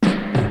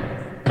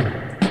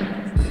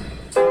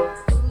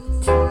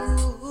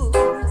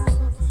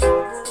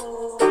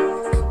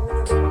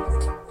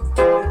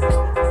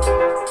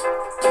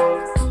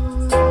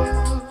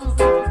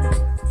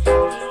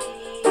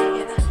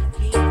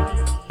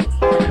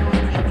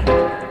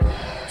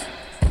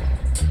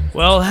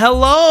Well,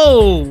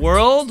 hello,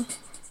 world.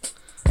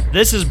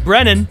 This is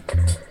Brennan,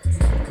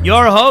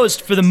 your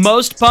host for the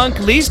Most Punk,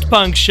 Least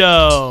Punk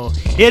show.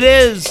 It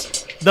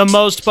is the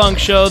Most Punk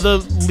show, the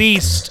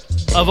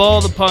least of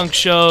all the punk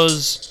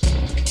shows.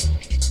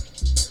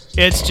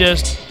 It's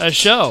just a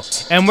show.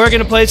 And we're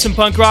going to play some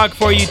punk rock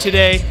for you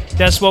today.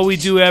 That's what we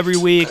do every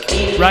week,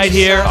 right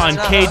here on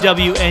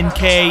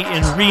KWNK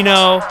in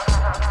Reno.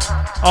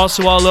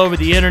 Also all over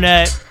the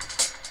internet,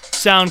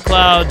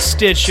 SoundCloud,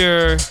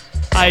 Stitcher,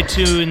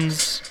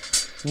 iTunes,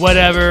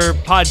 whatever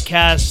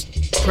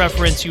podcast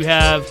preference you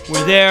have.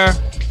 We're there.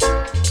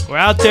 We're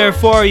out there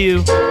for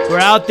you. We're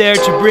out there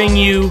to bring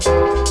you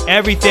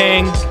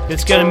everything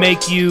that's going to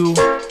make you...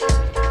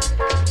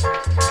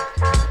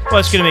 Well,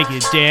 it's going to make you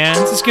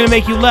dance. It's going to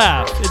make you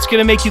laugh. It's going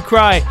to make you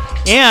cry.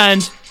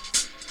 And,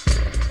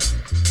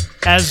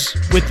 as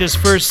with this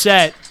first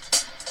set,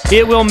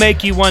 it will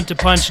make you want to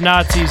punch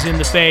Nazis in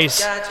the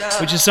face,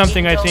 which is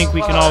something I think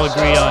we can all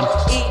agree on.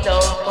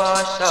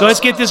 So let's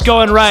get this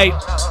going right.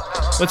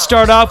 Let's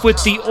start off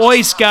with the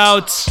Oi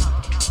Scouts.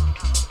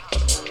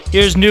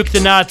 Here's Nuke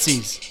the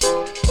Nazis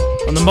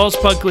on the Most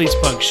Punk, Least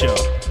Punk show.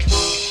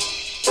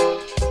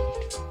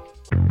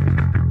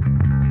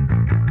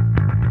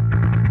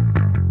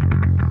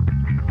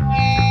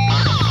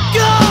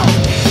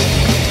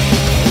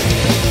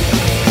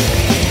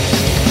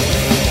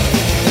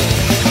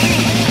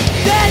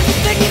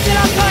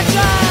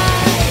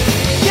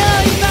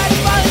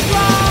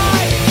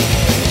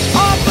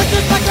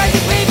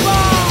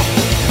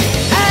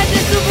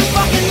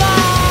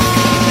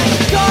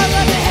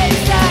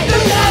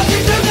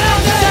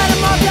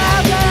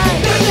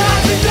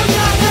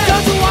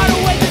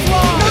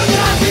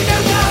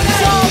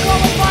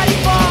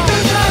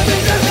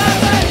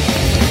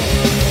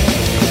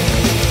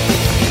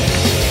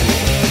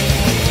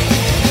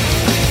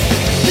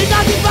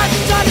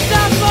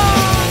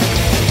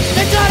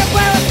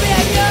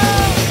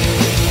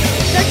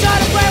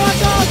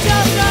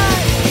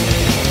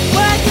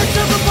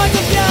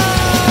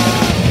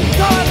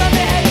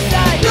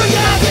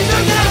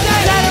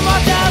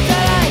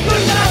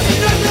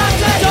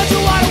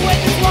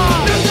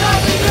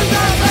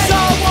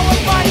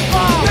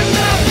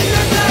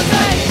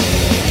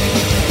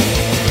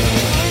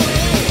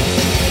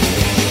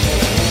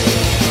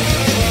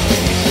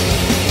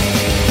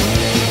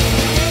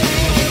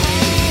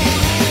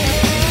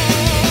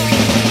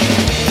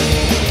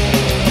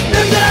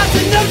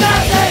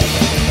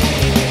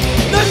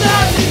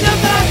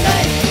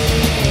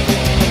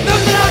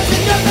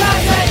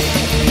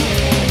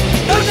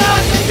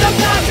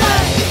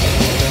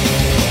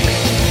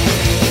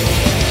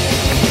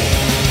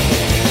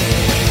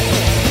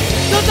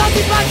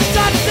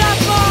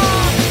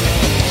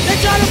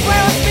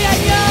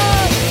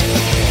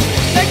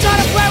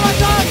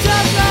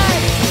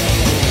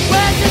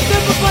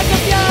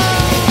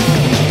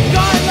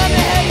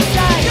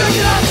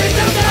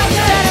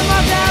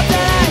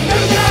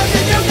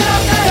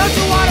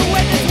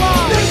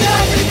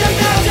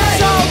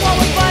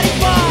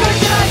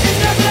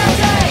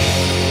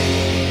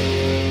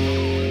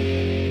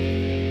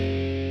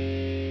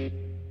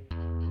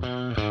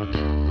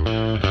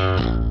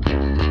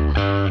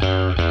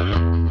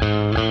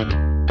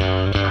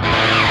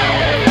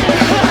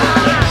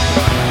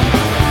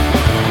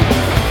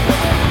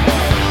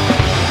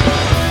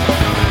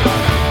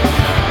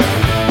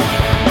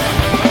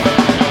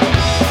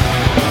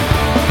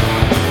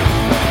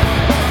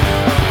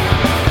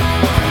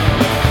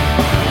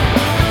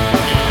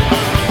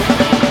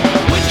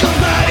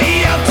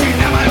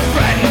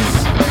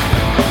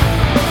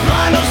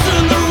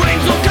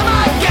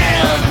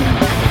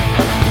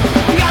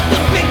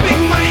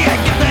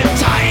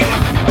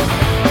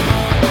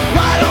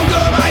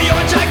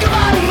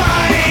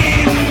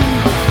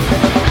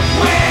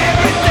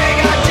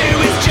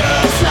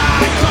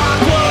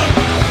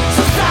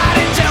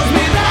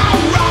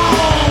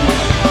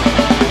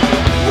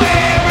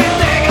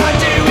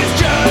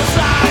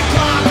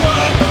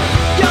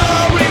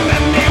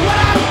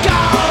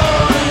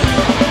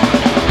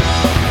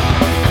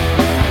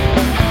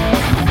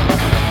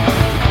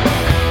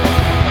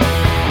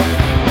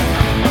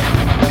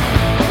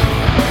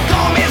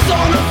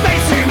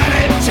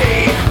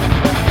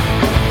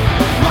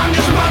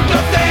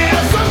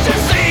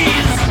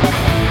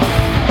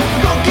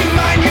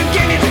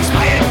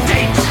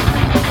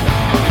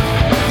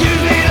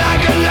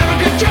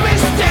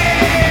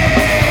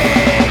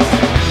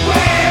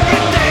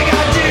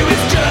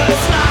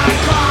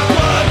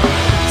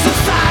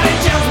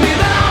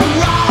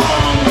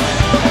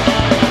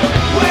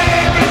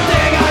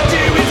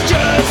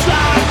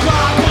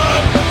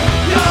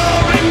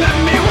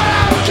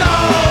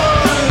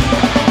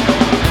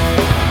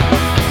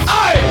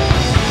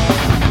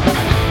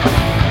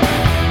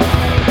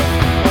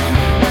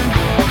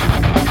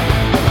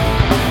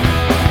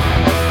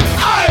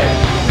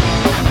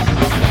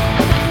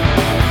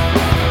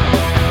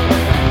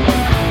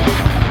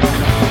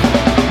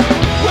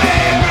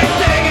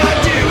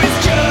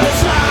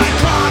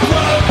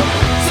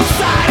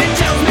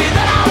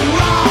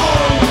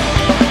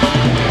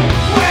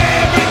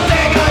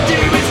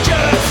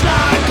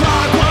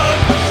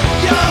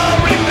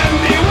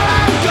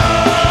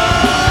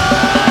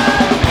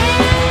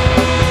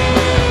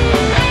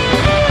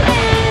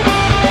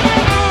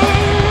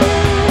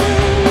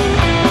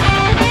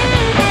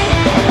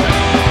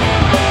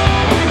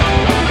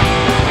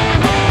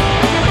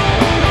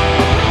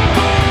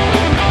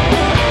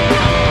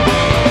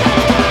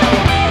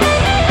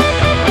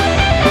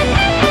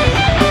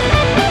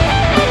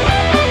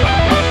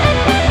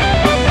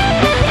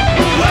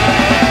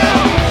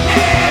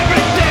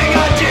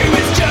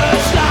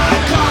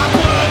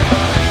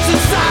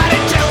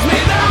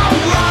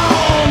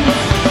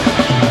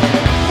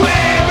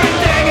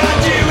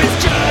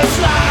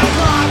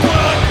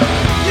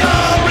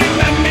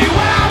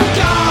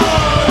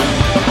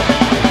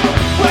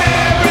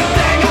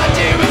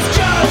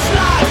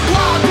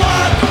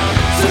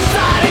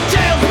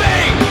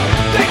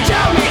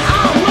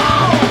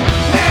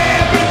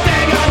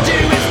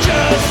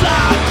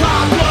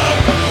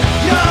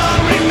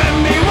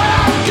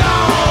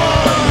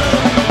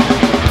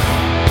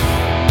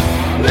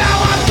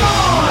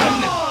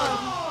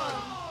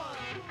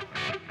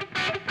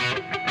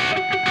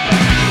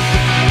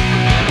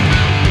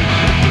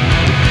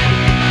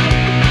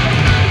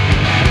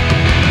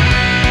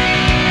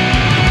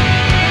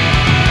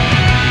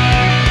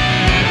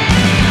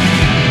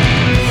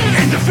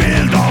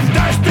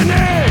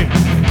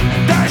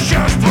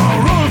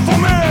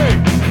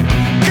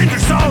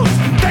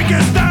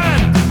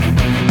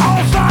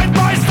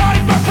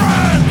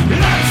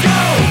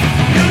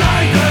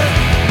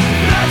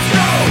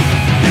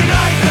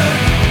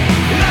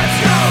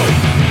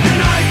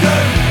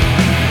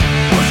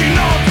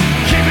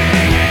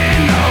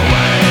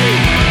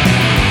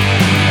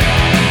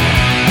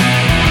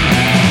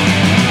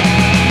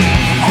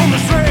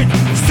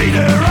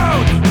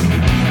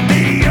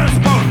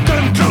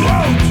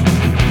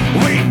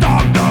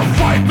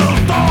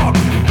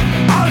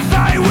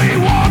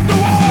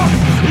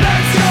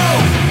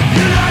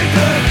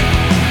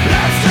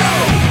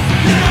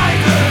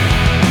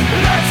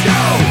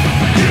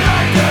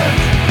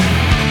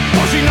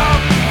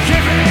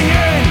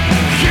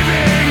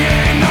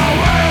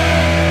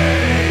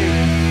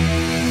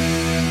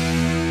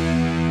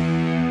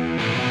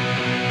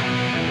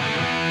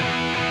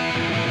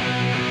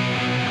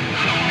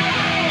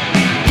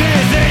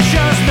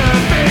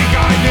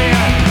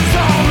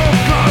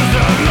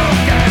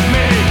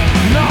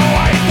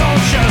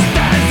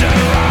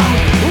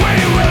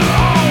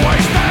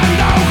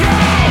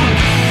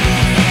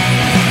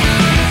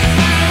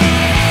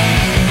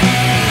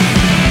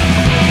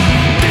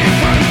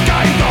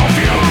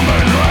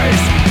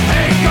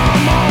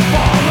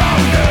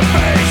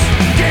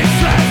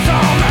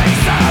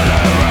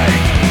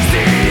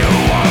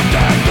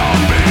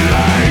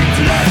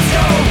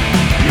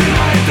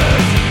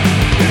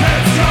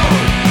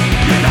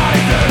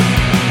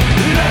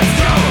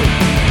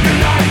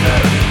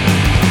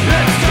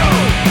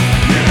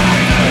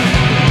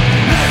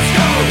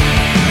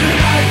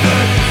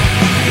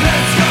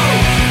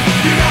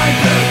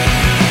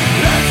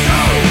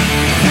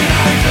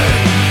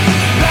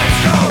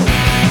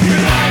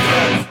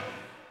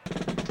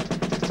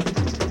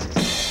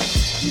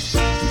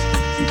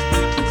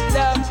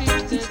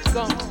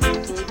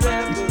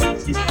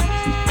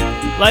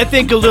 Well, I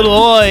think a little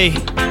oi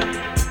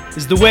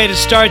is the way to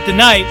start the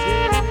night.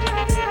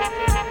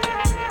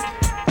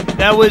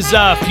 That was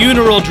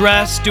Funeral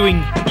Dress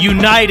doing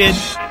United.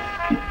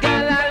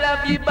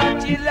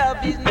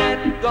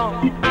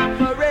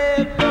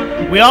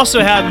 We also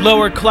had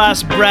Lower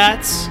Class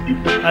Brats.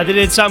 They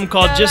did something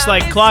called Just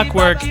Like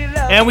Clockwork.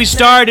 And we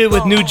started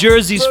with New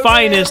Jersey's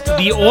finest,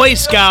 the Oi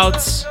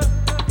Scouts,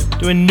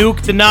 doing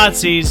Nuke the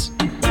Nazis.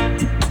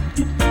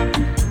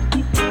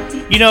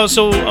 You know,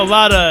 so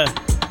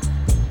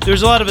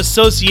there's a lot of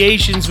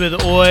associations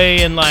with Oi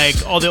and like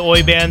all the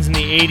Oi bands in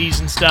the 80s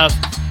and stuff,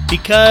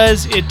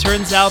 because it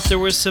turns out there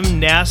were some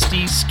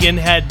nasty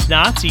skinhead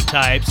Nazi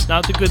types,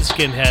 not the good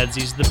skinheads,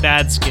 these are the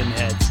bad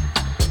skinheads,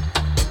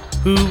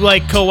 who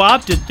like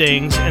co-opted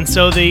things, and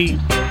so they,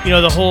 you know,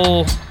 the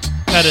whole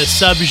kind of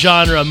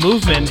subgenre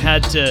movement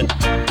had to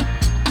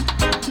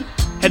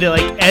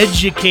like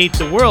educate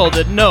the world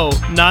that no,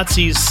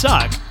 Nazis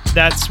suck.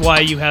 That's why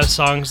you have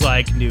songs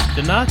like Nuke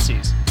the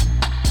Nazis.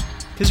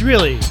 Because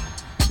really,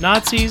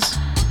 Nazis?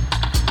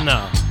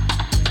 No.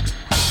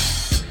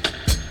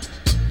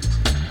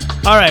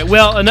 Alright,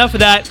 well, enough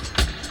of that.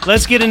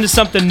 Let's get into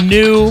something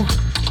new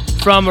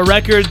from a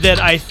record that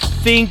I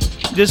think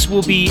this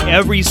will be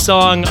every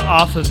song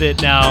off of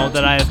it now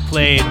that I have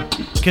played,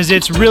 because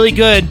it's really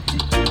good.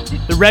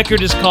 The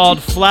record is called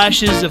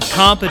Flashes of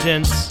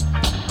Competence.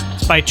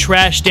 It's by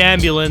Trashed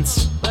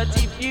Ambulance.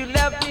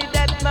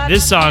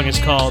 This song is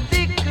called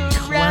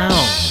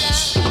Clown.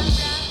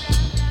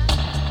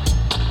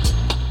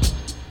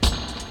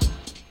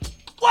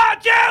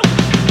 Watch out!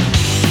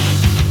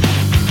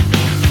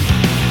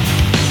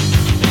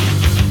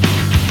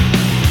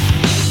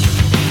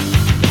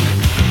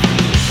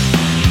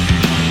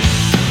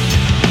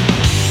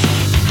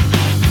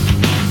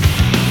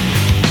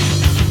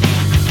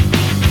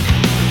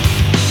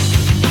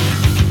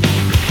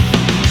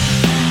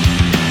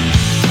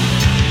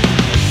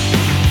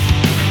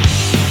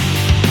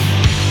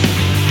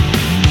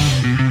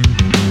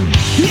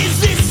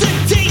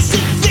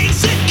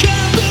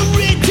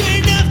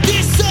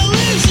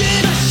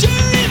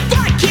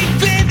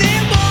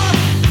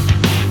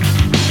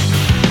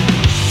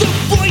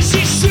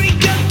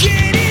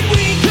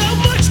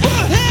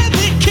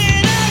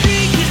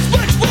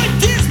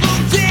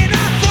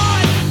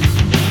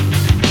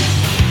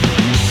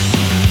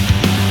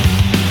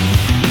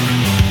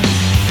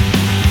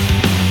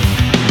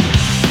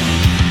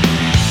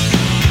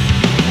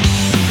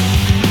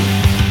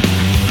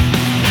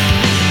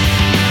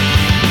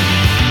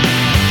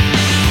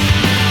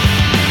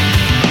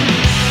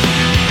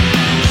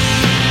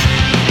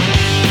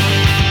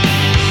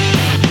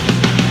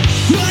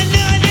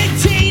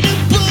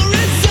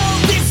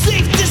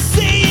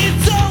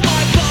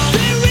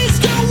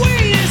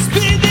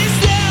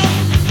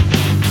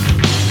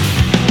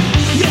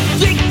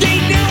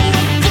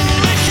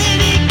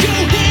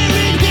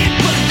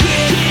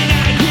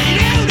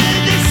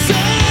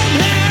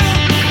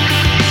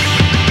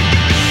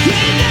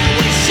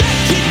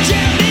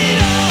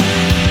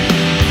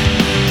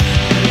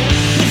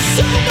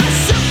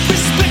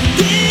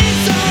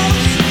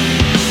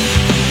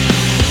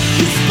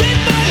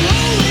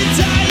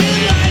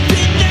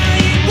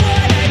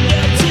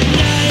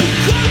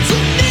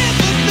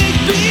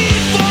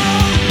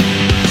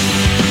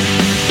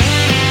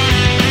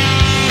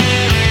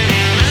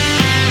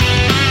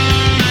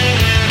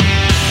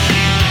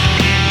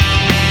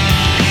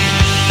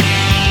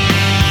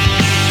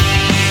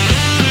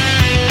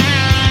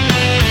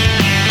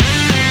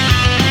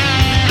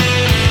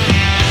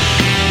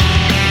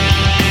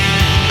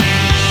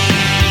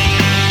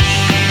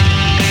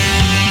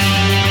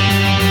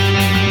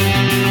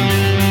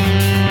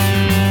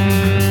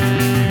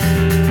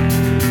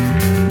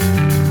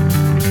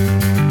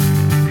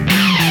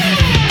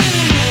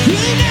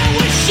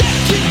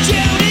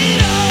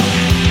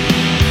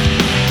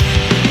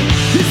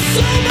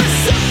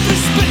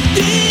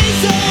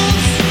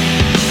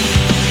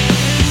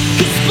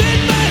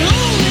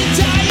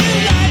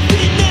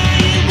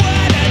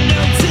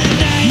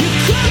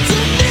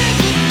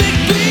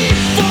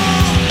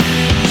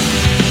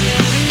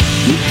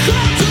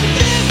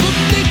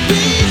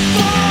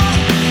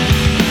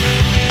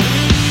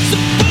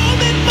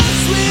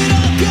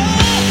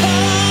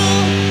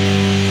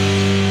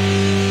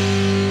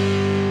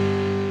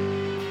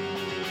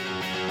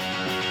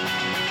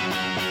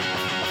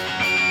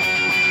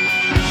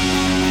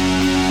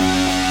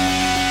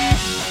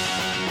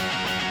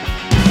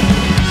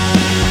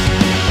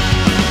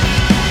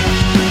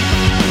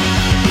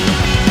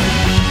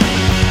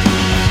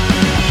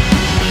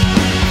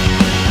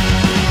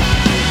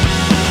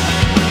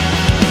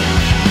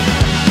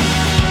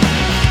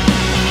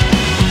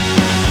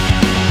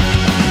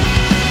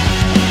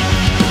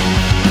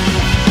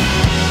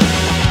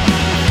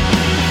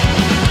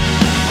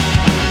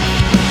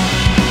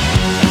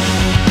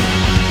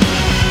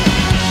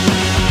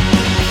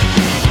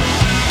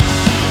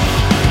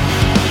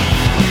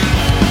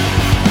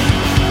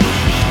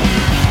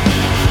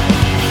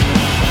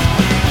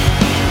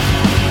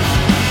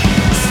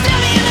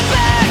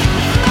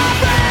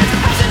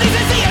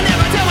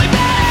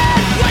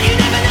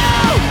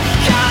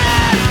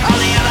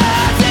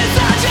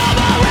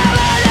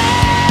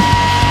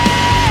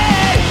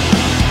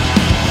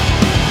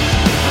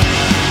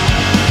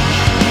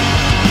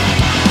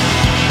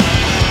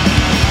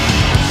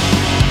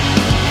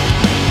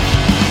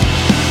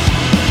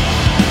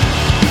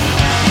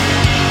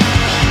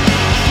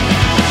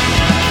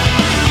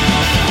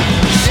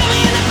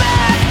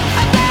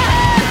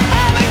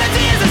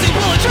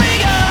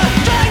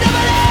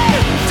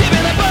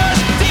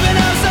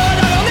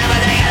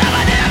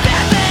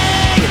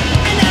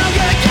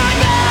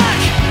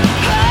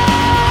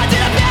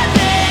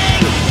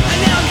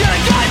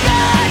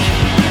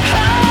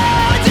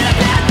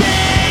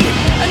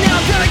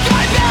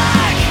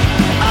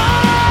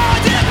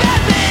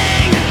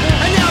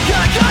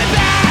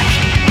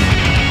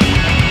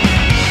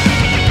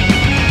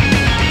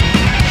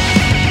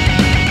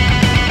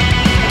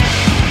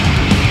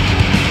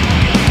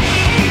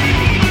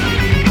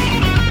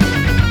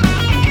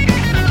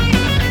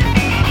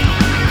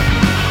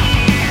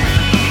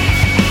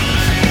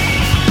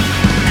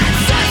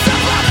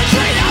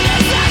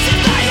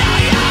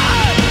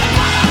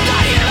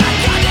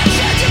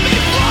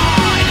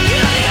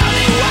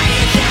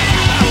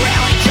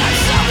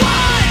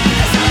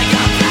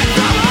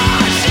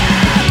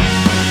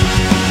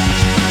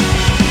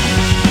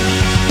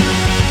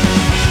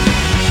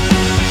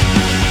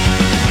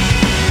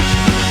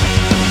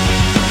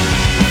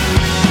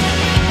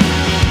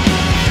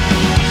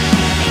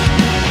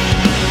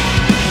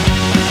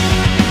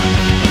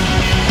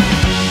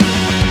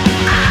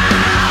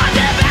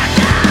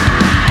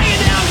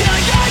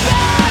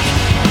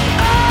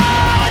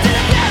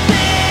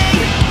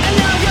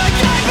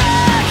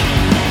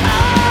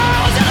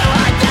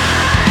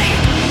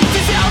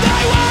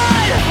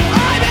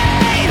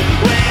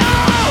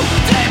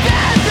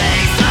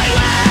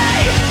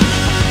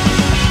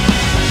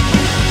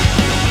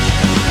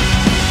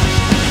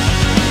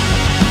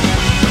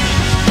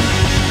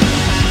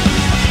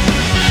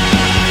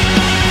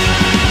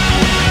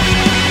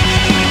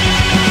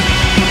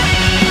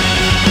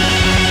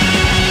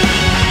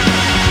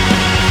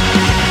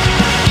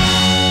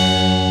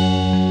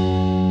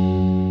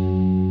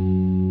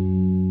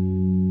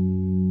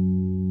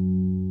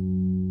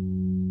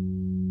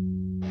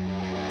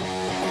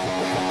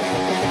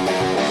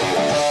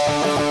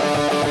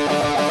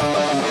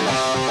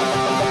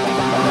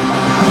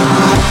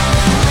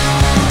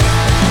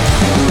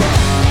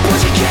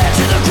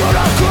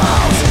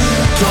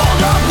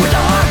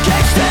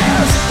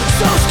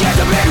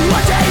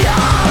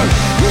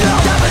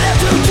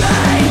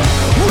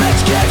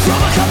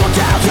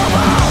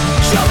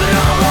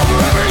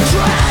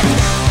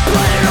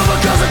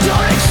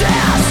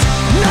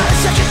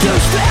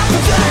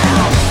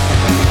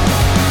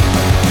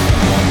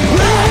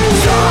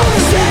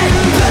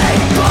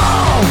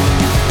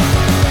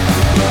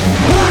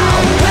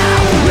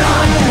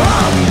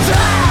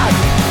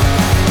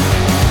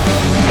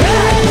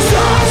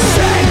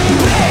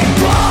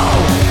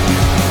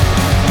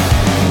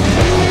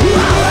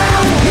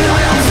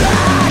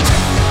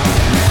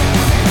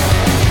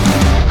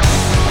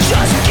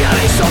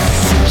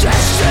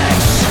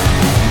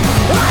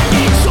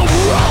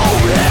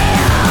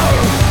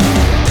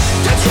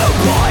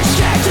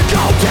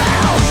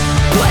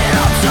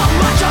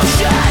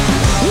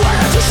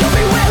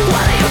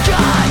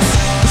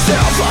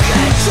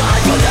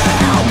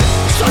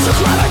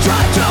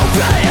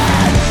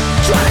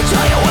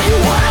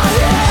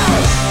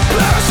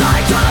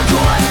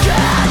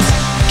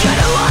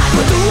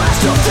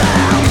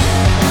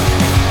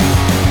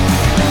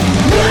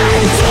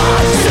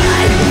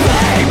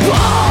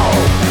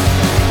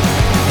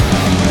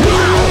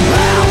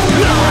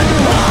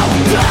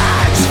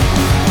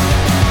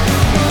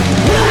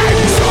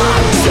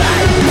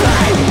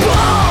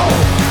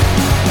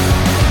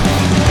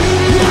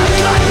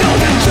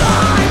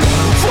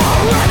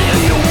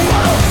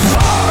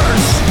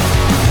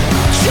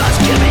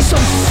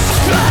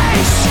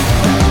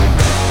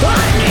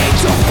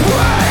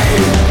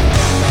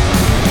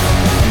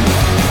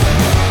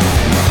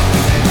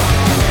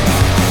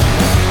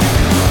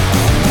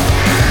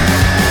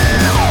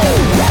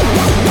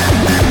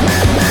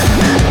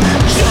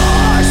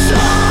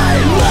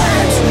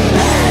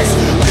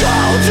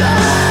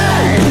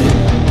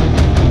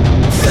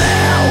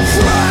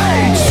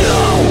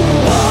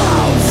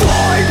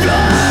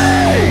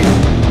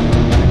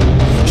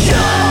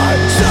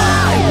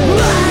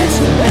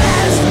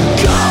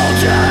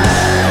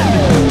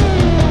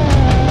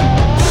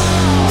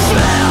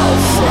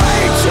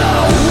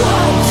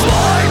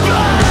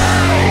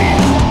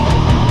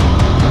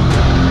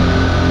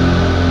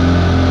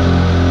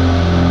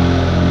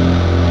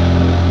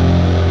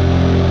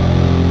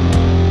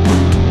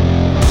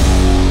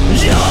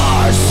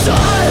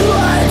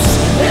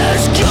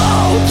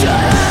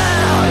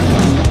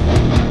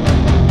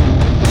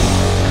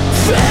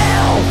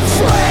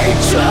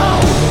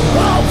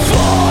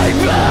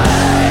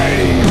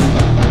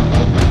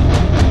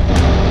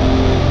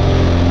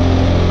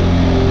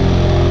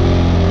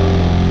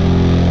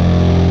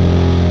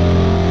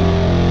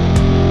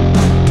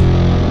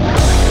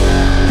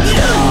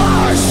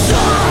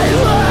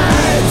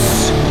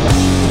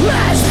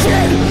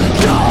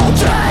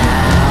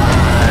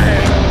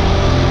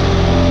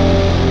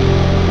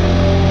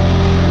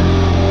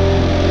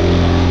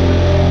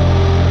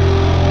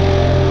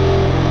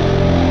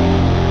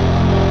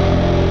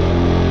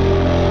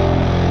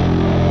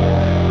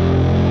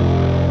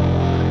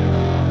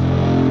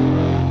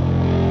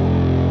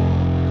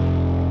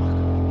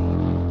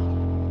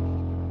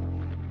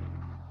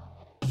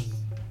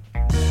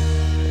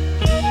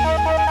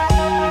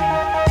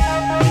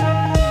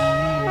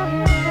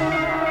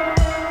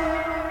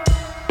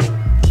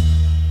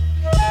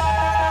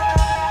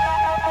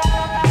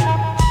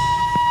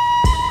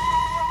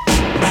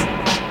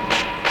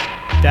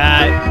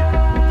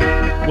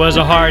 Was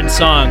a hard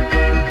song.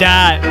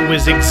 That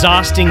was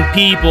Exhausting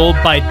People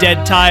by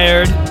Dead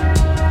Tired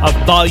of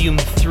Volume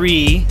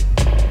 3.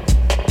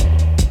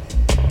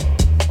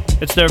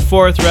 It's their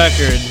fourth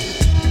record.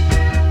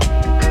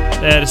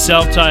 They had a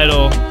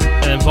self-title,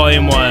 and then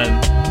Volume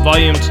 1,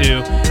 Volume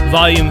 2,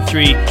 Volume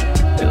 3.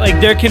 Like,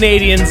 they're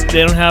Canadians,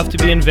 they don't have to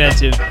be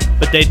inventive,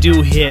 but they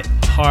do hit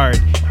hard.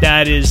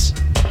 That is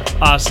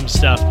awesome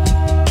stuff.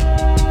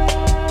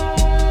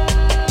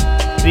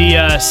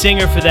 The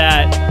singer for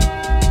that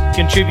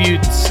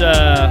contributes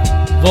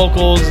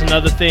vocals and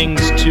other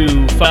things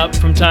to Up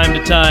from time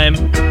to time.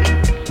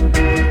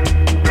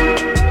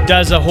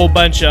 Does a whole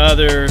bunch of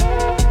other,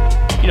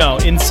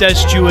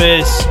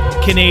 incestuous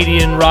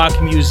Canadian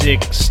rock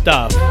music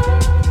stuff.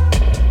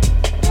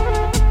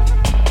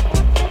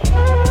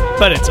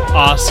 But it's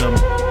awesome.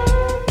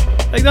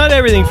 Like, not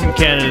everything from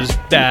Canada is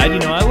bad.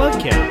 I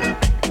love Canada.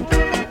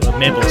 I love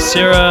maple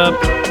syrup.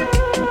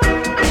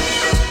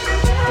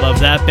 Love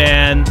that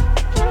band.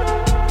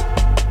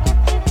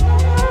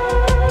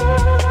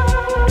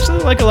 Actually,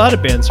 I like a lot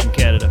of bands from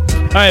Canada.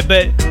 Alright,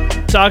 but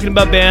talking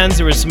about bands,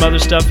 there was some other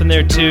stuff in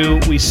there too.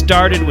 We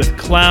started with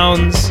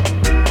Clowns.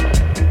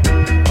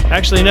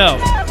 Actually, no.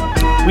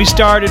 We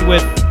started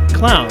with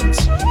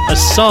Clowns, a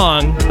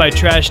song by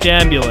Trashed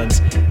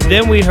Ambulance.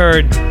 Then we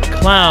heard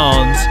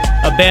Clowns,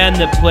 a band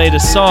that played a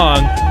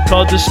song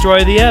called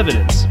Destroy the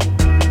Evidence.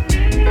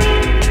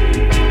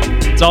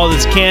 It's all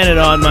this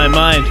Canada on my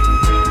mind.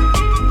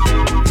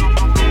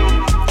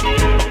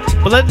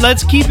 But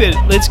let's keep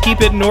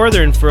it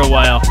northern for a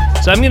while.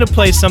 So I'm going to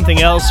play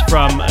something else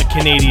from a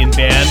Canadian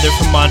band. They're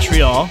from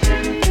Montreal.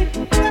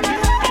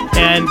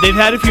 And they've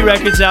had a few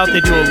records out.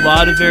 They do a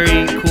lot of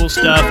very cool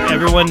stuff.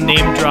 Everyone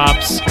name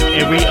drops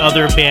every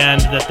other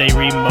band that they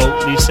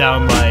remotely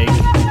sound like.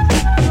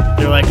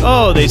 They're like,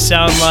 oh, they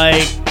sound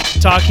like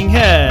Talking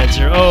Heads,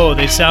 or oh,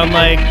 they sound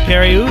like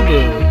Perry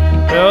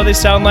Ubu, or oh, they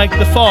sound like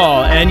The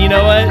Fall. And you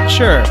know what?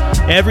 Sure,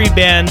 every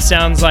band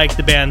sounds like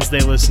the bands they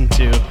listen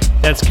to.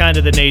 That's kind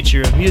of the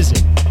nature of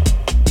music.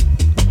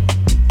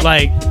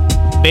 Like,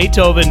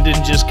 Beethoven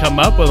didn't just come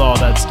up with all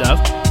that stuff.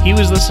 He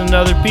was listening to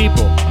other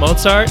people.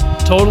 Mozart,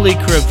 totally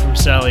cribbed from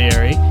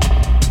Salieri.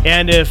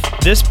 And if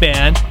this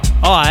band,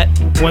 Ott,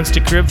 wants to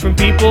crib from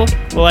people,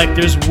 well, like,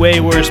 there's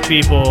way worse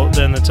people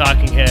than the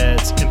Talking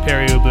Heads and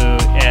Perry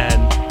Ubu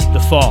and The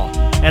Fall.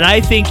 And I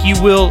think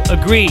you will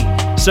agree.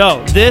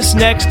 So, this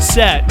next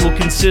set will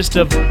consist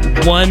of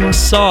one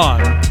song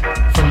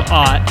from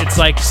Ott. It's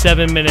like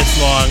 7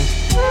 minutes long,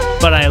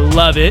 but I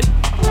love it.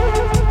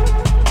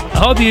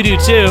 I hope you do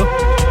too.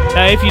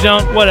 If you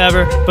don't,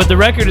 whatever. But the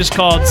record is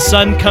called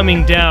Sun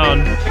Coming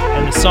Down,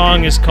 and the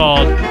song is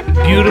called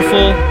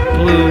Beautiful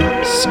Blue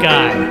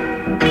Sky.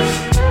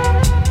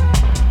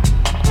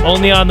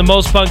 Only on the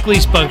Most Punk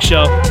Least Punk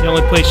show, the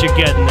only place you're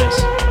getting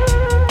this.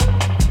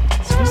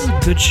 This is a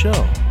good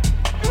show.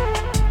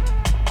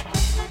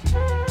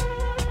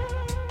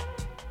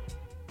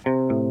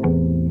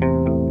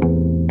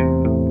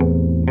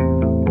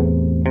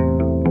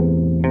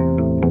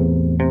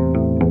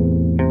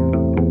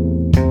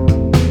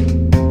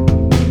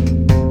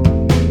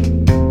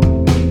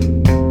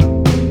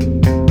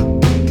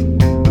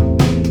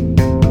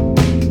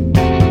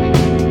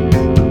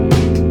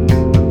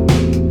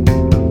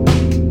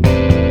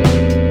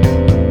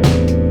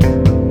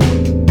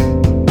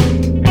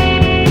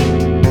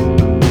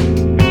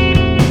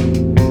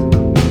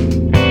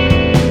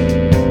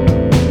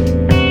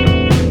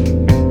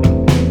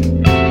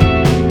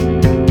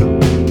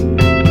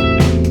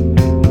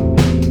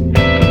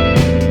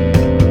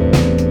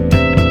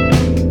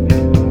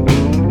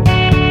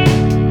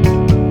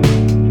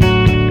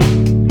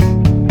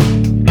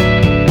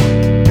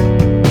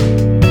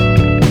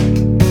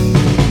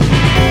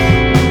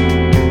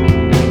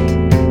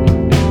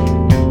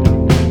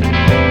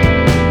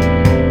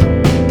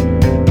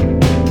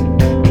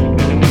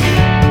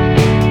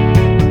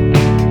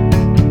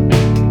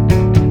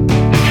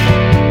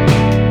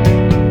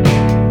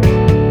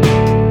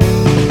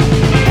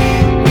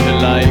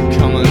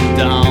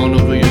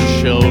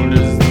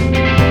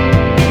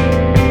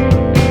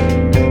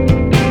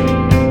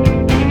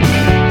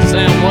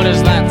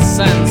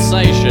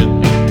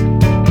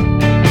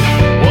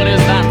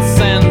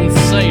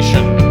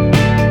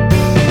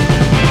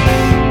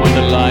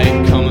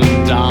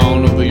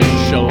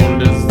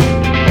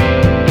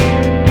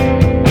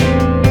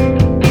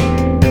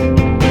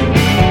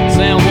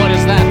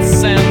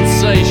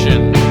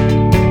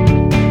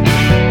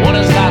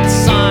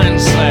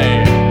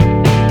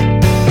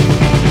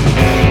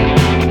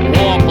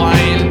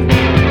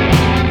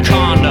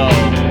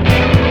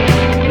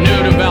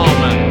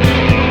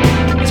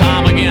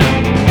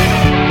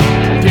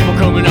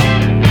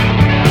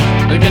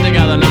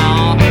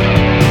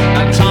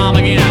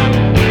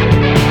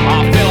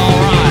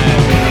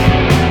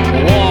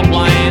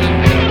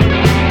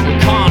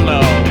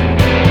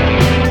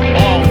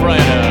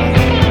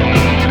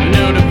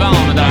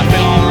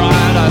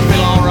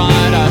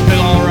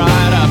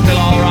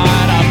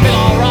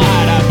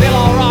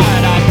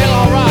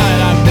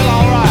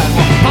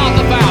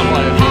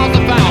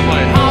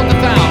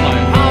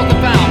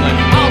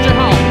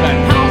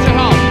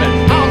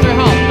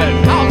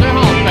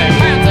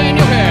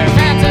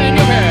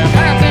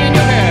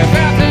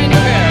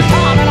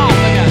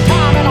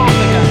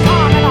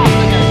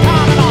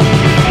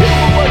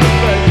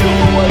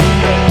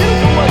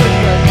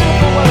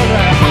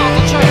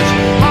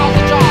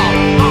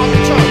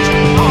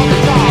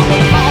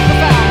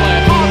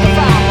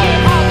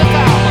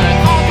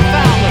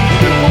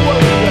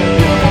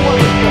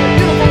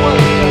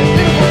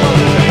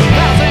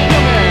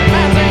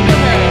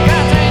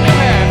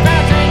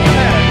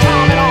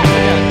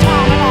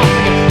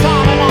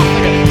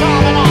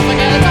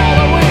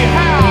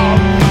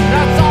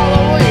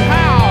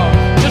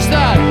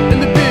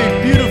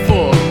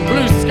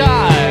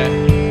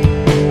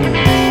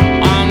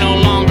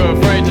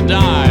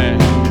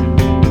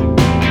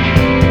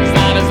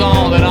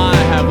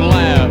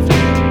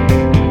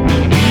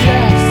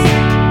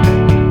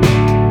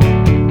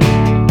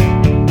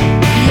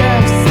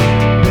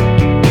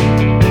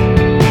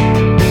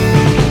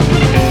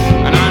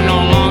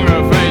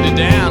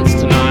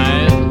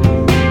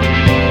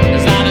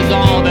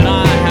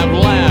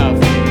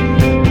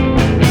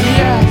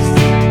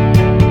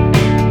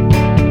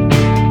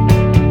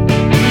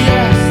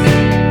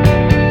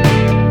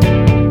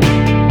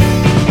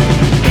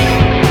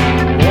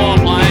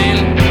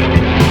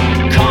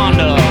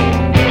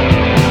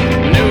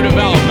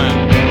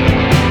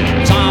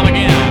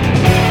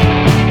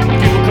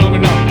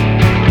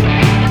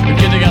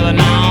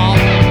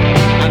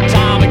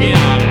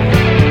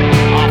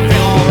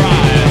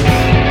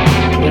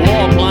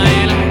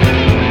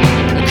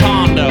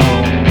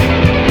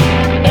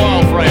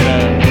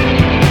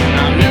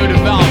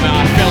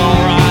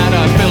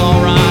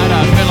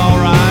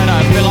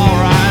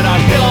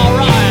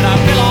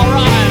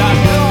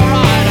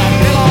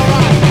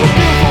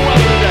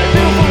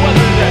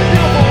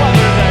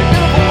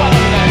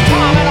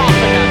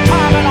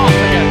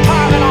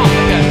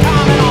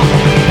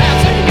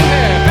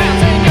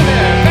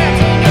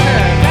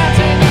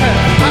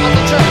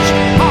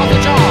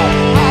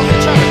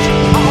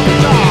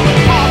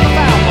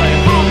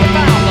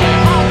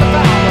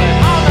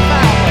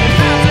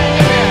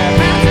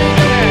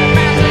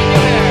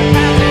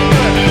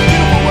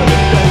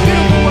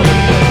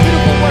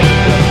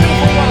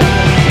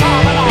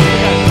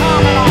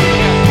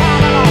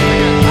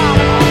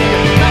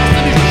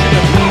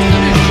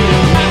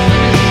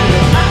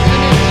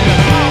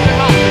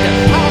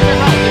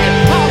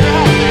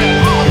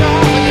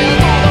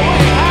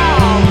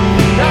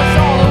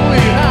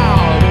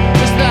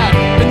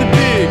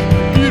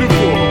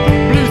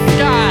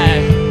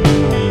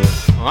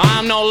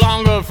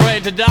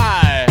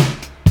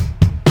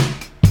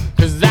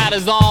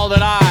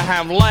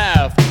 have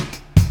left.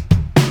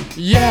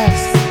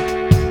 Yes.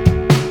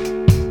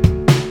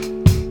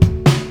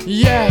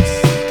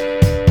 Yes.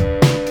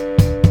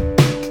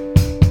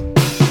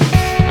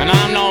 And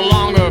I'm no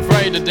longer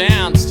afraid to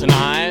dance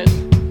tonight,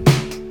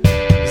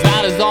 'cause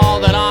that is all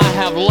that I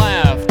have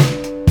left.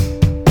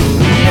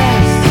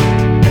 Yes.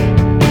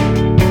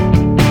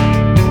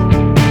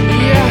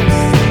 Yes.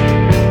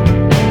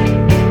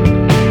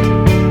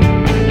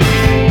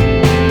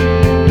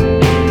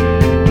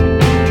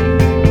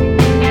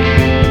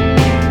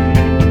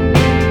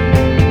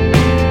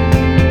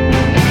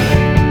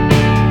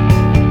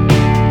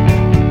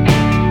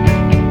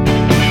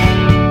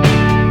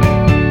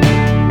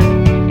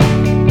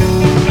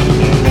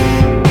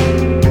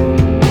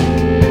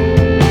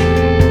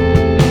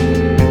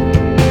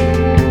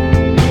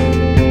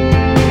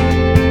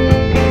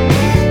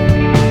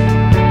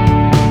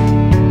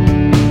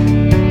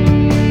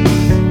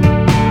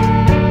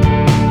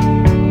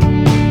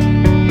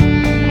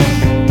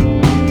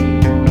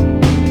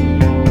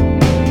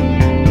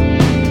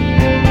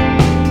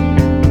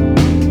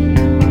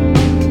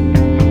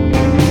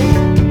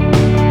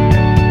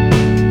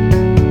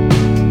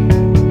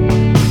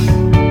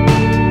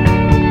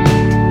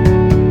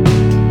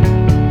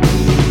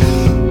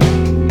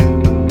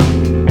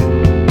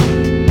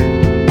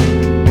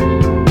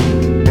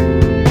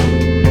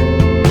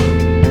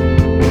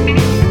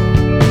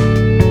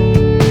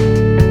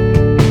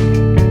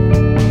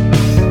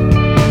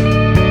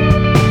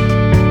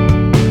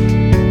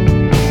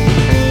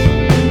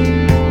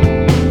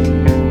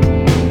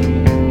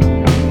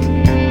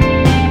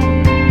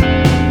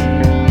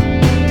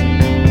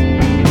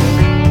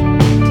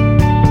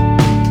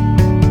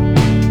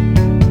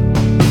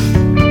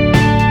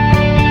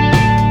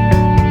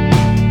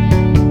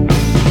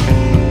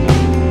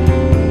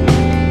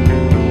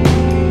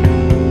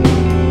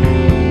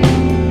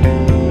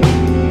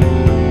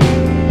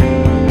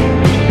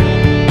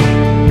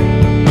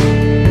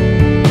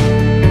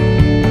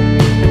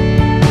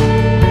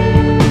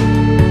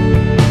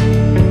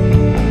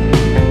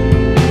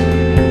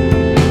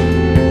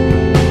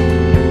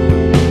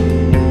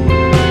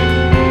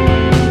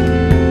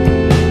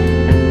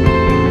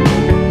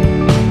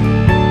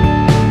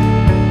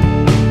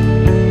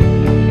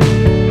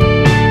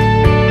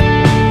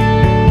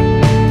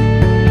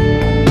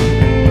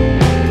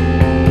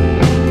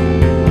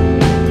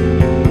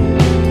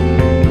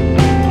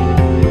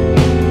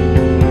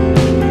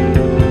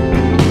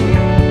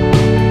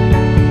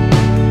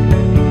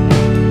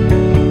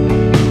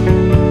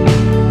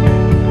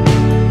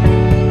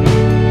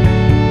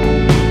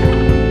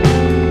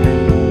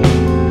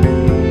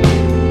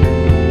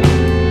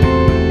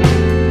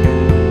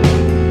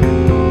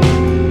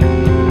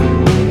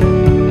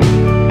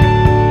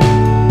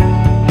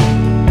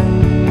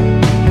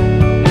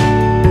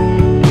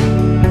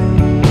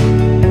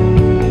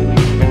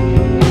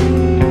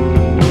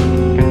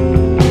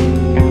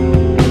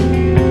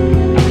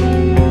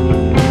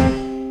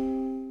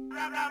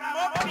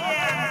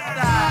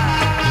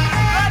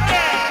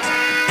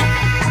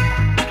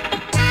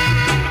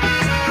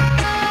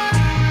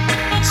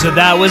 So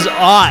that was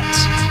Ought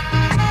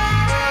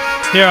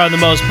here on the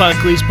Most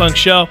Punk Least Punk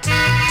show.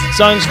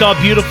 Song's called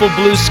Beautiful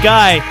Blue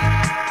Sky.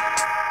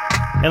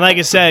 And like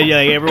I said, yeah,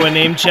 everyone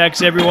name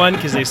checks everyone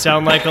because they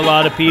sound like a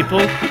lot of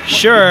people.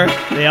 Sure,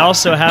 they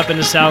also happen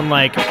to sound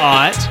like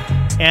Ought.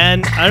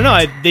 And I don't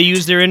know, they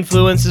use their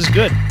influences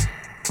good.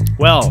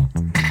 Well,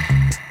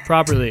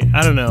 properly.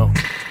 I don't know.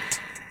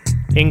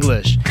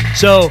 English.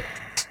 So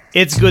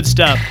it's good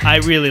stuff. I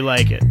really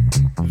like it.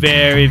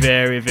 Very,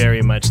 very,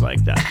 very much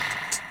like that.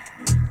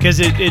 Because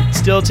it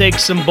still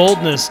takes some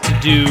boldness to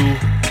do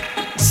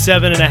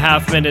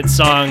 7.5-minute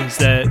songs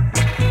that,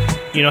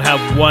 you know,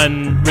 have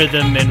one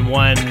rhythm and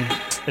one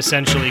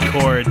essentially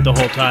chord the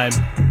whole time,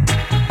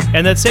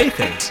 and that say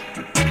things.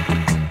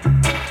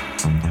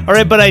 All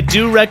right, but I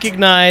do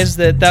recognize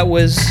that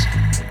was,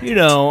 you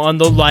know, on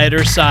the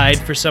lighter side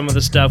for some of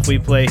the stuff we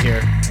play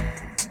here.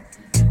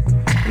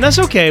 And that's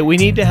okay. We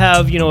need to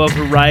have, you know, a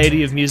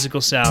variety of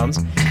musical sounds.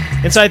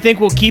 And so I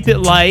think we'll keep it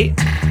light.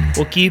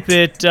 We'll keep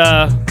it,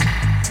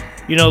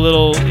 you know,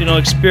 little, you know,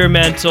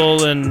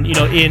 experimental and, you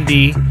know,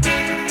 indie.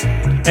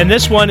 And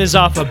this one is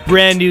off a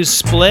brand new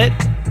split.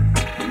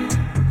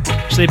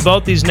 Actually,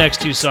 both these next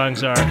two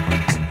songs are.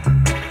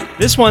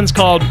 This one's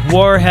called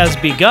War Has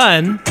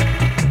Begun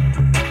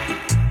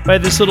by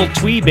this little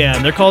twee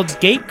band. They're called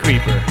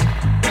Gatecreeper.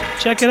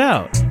 Check it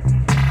out.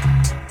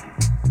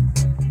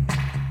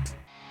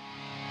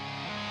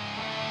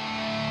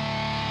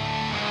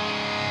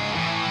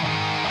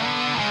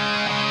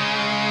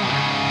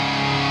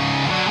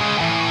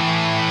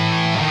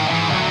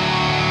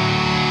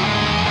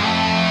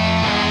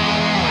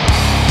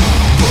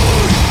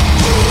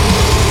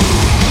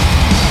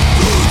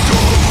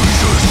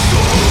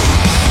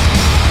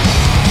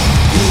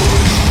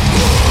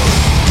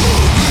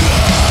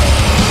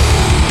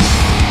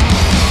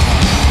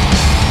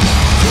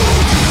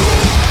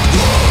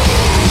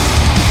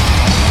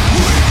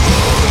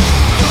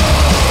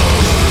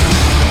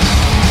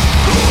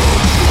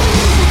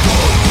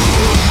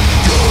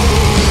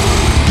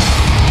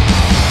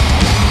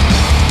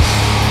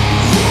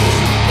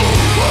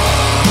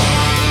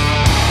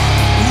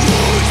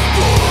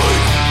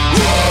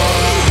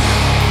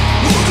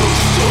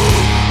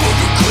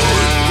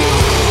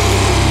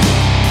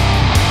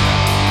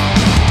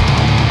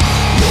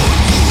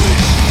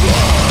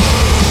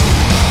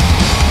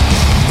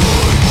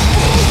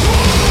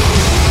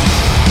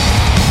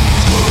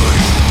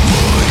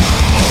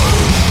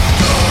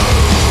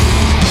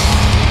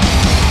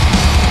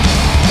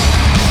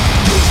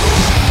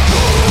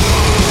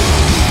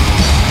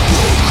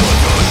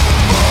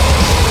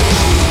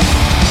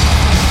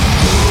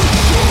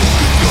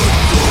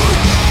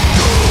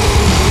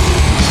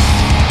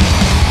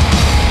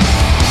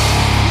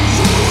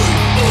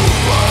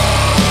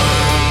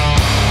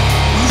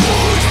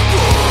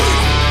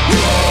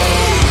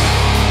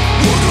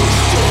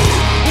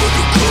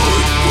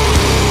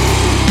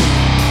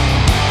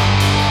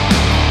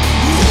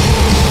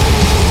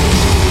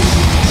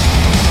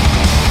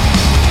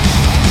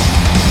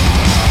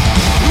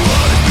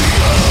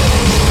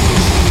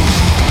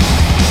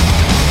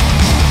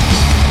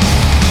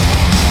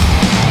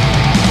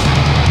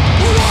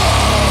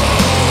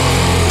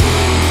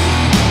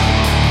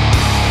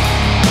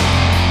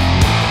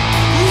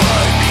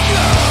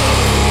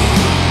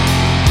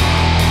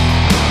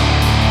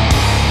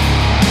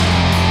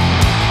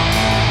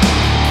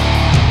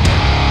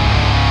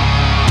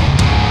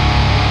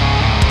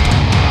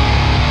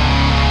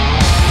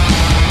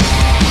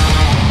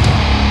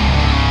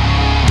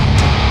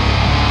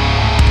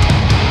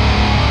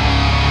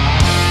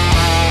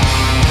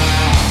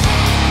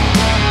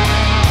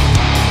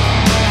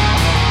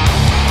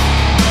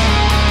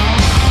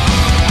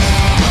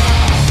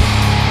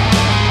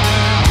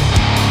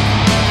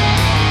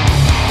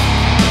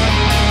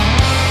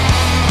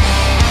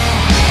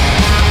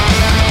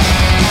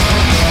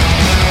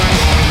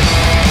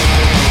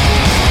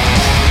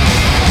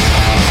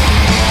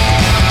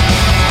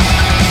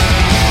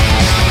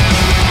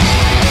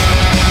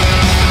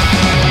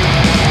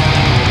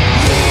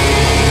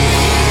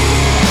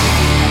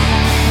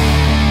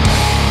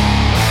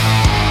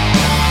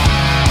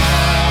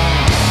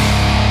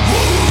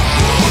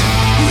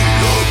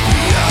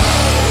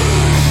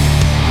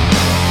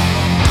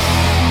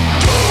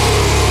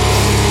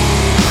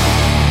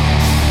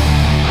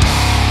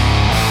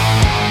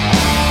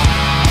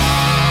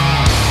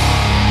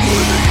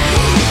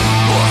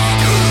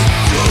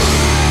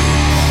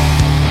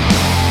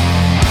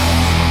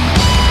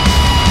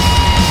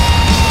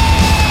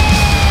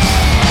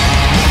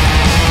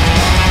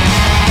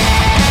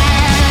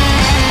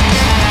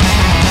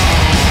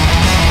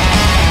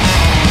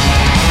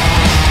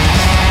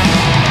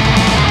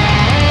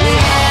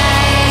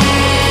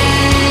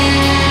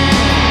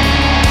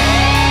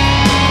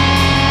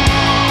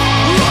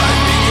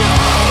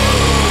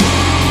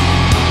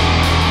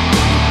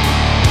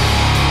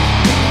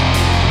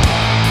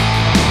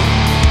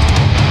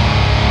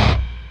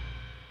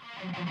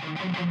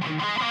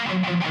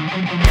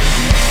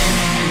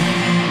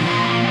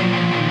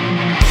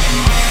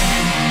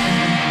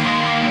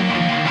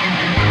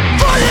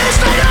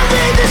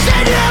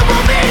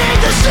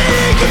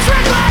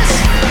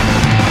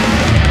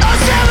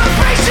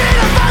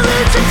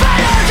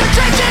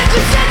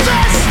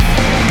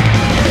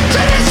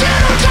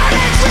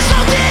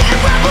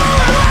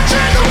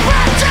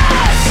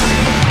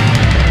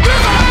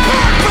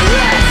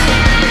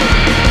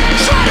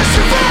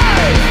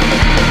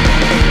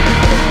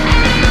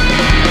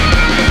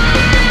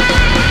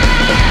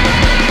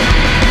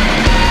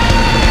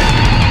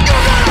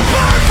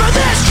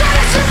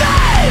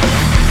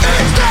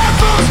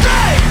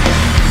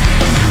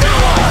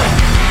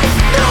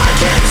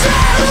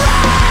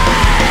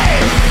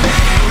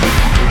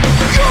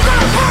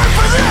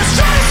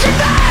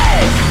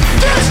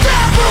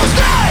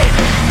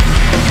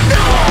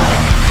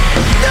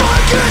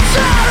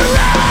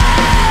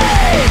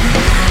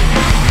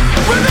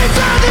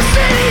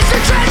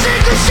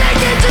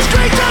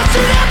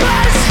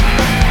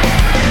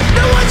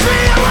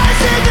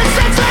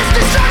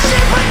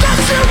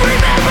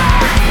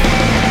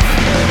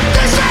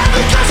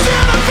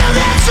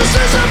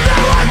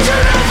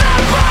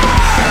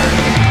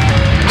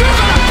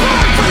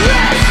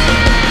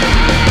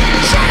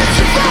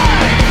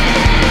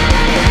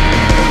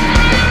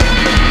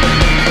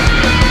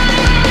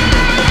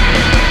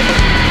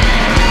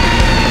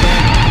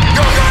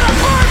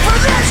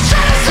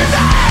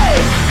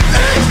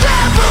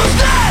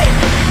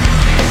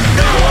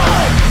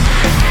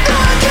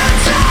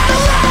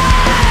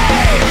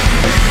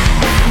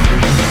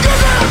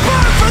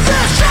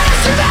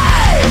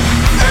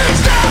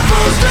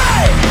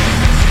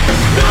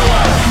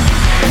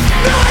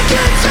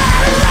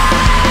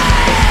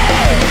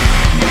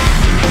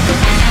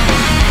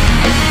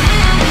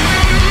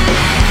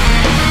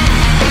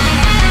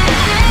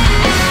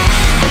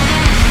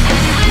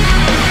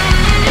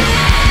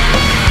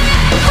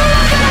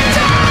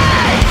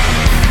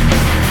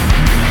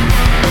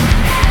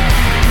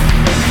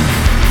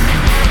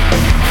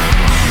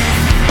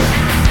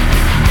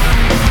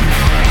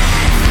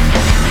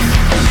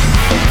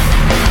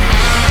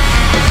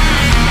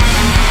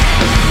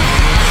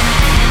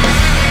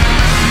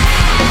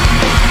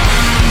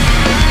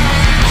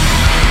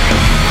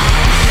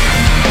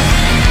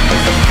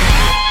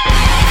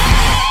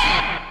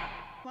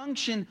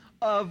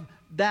 Of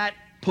that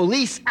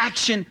police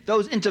action,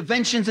 those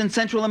interventions in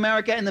Central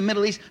America and the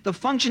Middle East, the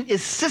function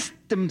is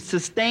system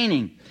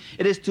sustaining.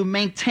 It is to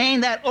maintain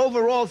that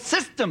overall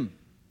system.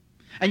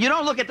 And you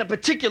don't look at the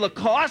particular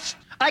cost.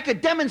 I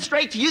could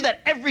demonstrate to you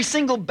that every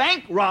single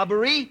bank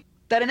robbery,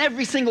 that in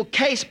every single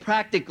case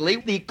practically,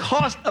 the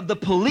cost of the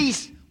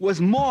police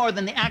was more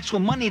than the actual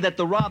money that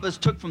the robbers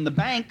took from the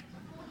bank.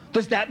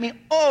 Does that mean,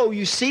 oh,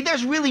 you see,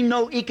 there's really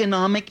no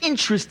economic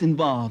interest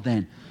involved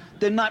then?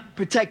 They're not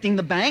protecting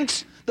the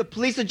banks. The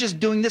police are just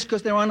doing this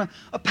because they're on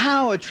a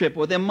power trip,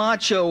 or they're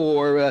macho,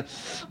 or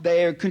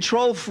they're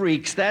control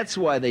freaks. That's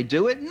why they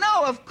do it.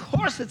 No, of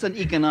course it's an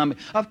economic.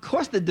 Of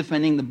course they're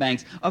defending the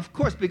banks. Of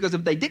course, because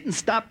if they didn't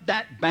stop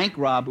that bank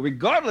robbery,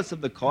 regardless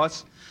of the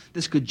cost,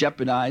 this could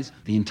jeopardize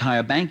the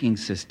entire banking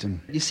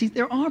system. You see,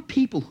 there are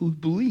people who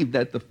believe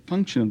that the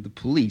function of the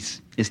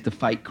police is to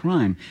fight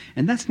crime.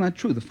 And that's not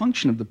true. The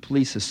function of the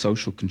police is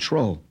social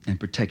control and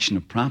protection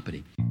of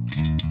property.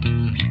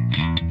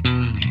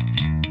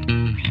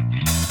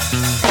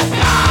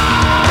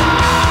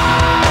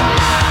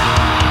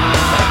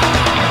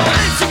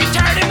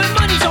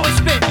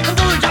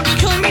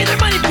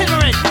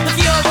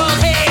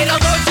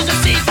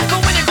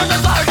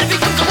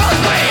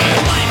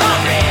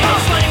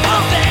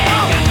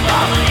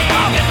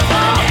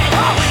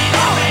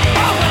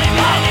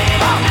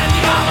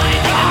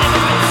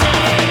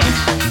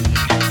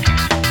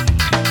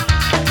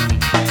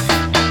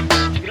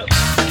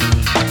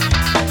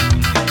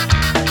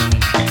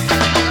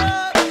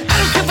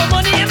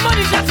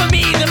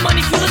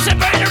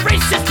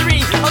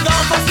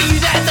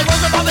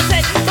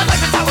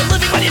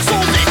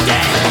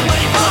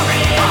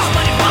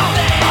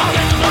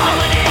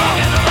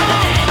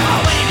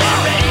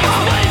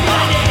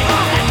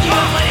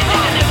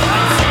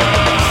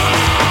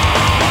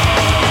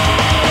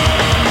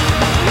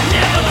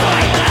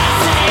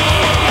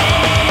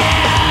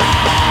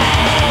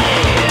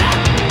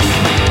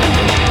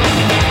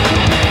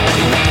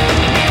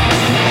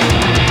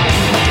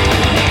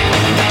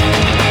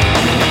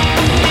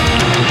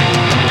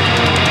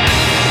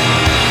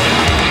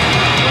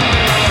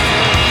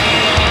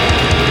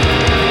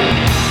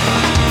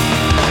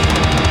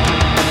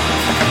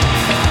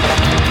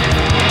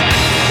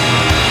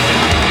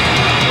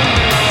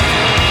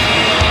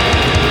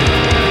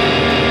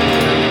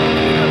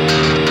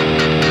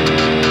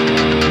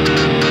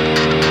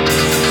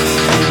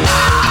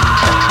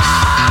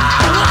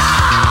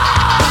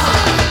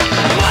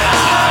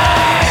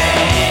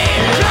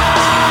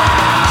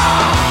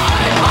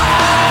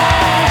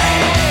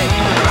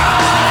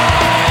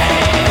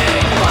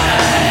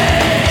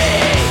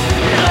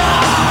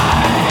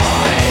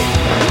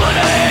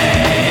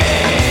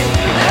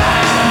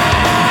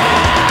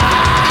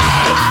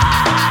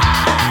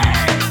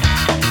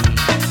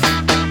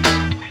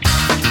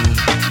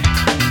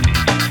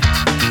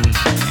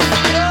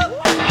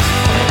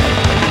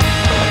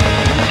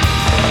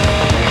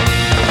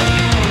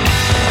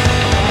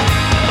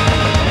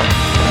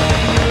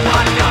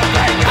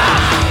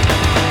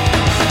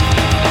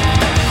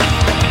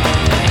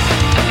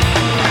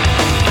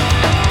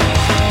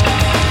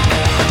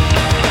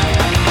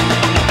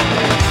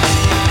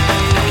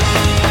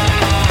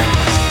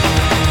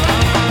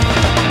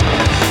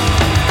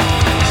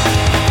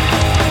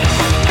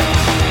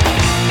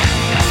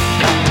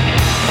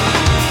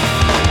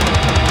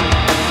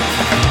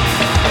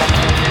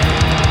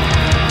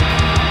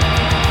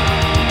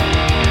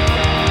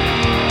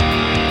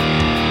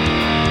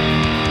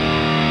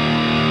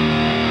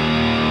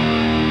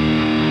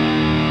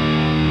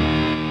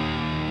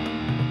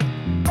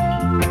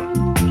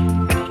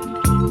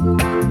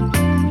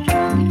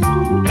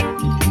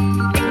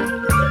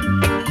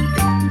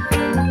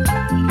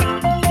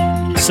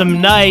 some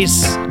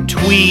nice,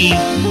 twee,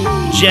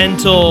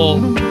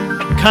 gentle,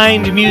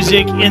 kind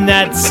music in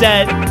that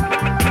set,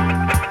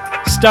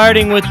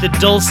 starting with the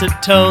dulcet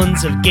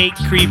tones of Gate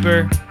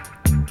Creeper.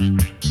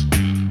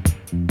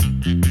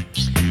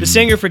 The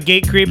singer for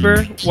Gate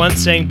Creeper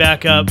once sang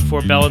backup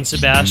for Belle and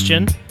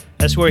Sebastian.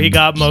 That's where he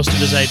got most of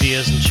his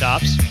ideas and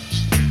chops.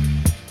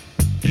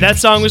 And that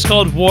song was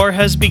called War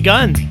Has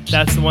Begun.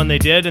 That's the one they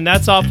did, and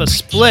that's off a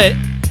split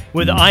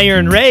with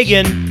Iron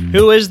Reagan,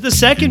 who is the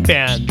second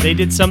band. They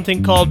did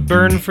something called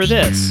Burn for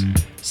This.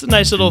 It's a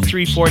nice little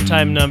 3/4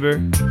 time number.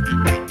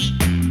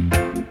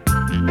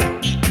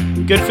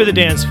 Good for the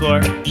dance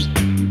floor.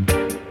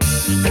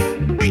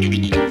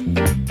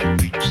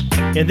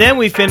 And then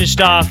we finished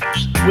off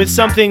with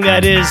something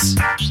that is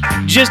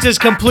just as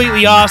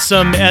completely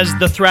awesome as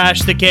the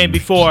thrash that came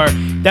before.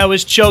 That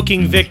was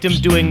Choking Victim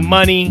doing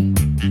Money.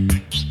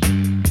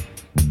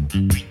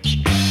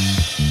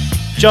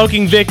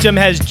 Choking Victim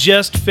has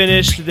just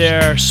finished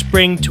their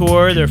spring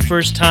tour, their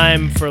first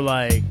time for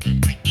like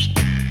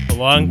a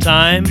long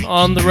time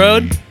on the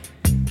road.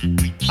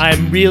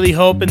 I'm really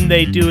hoping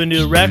they do a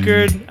new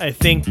record. I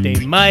think they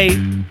might.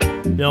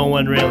 No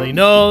one really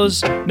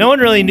knows. No one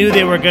really knew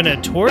they were gonna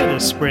tour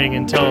this spring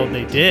until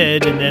they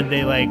did, and then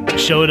they like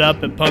showed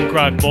up at Punk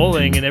Rock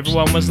Bowling and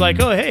everyone was like,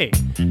 oh hey,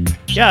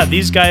 yeah,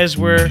 these guys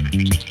were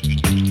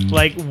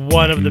like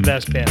one of the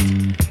best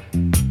bands.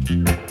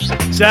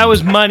 So that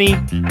was Money.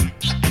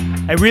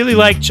 I really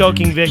like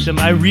Choking Victim.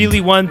 I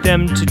really want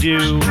them to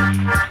do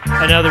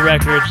another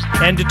record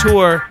and to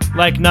tour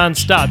like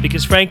nonstop,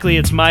 because frankly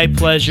it's my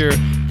pleasure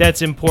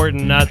that's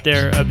important, not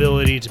their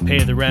ability to pay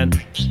the rent.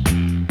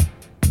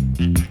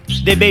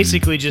 They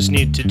basically just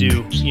need to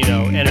do,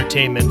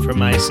 entertainment for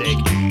my sake.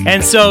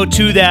 And so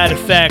to that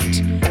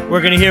effect,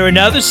 we're going to hear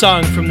another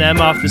song from them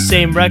off the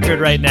same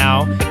record right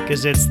now,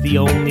 because it's the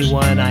only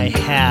one I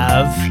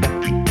have.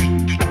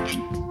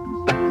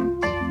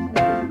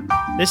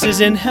 This is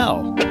In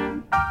Hell,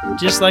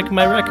 just like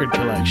my record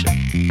collection.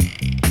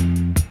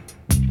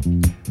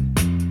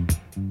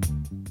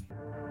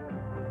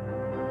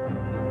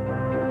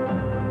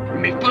 You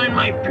may find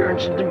my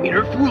appearance and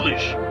demeanor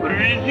foolish, but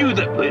it is you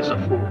that plays a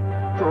fool.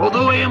 For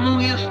although I am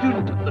only a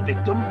student of the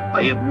victim,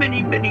 I have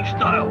many, many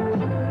styles.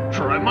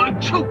 Try my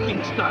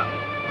choking style.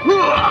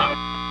 Hooah!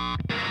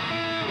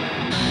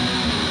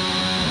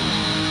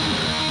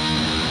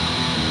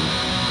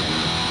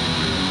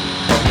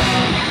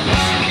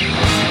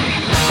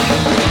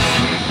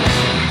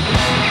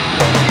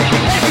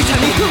 Every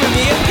time you humor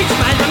me, it picks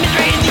my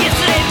misery in the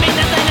yesterday made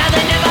nothing now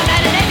they never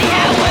mattered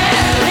anyhow.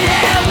 Well,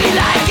 yeah, we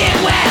like it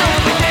well.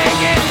 We think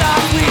it's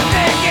off, we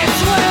think it's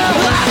swell.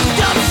 I've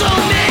stopped so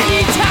many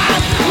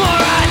times. The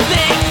more I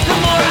think, the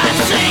more I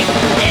sink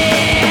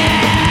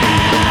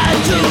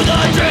into the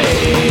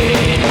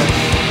dream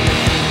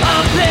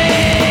of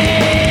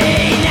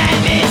pain and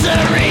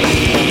misery.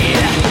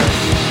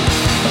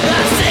 The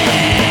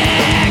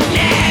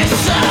sickness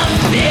of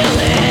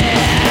feeling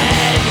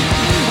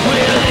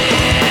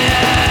within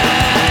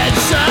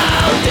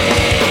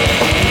someday.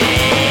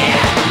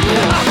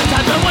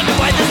 Oftentimes I wonder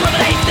why this love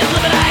and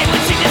hate,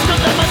 when sickness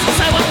comes I must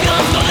decide what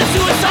feelings go to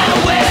suicidal.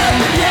 Well,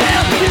 yeah,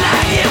 we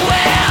like it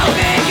well.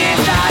 Think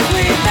it's like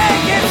we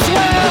think it's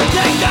swell.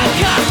 Thank the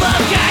cause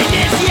of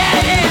kindness,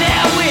 yet in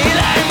hell we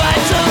learn but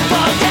to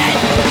forget.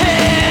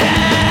 Hell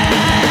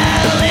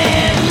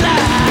in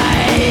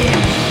life,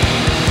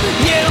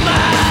 you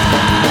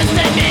must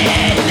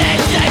admit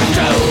this is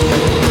true.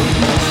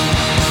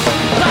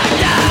 But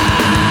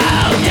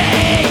don't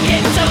take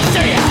it so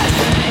serious.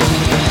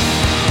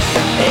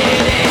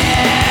 It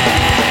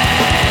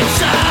is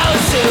so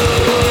soon.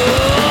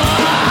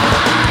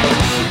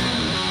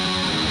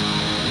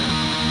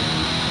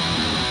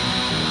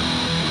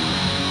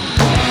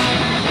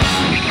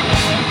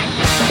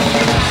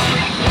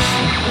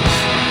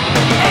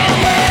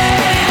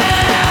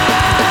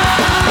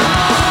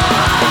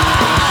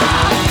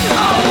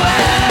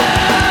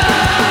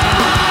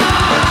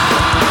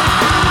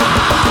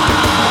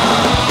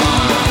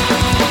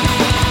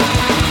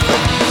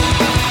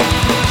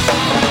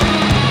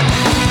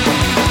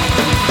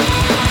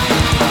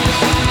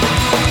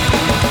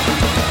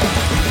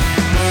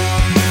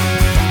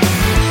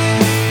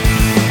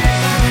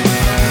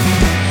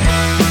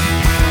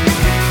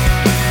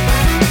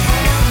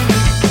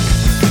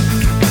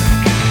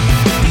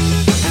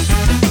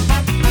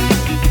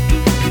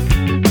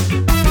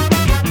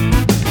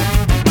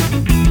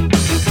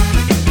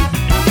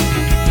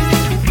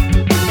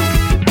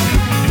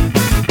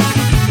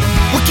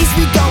 What keeps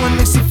me going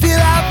makes me feel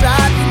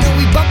alright.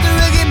 We bump the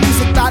reggae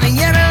music by the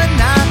end of the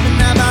night. And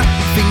now my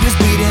fingers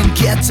bleeding,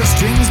 gets the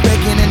strings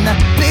breaking, and the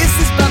bass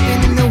is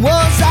bumping, and the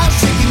walls are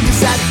shaking.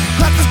 Cause that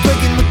clock is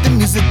breaking with the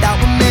music that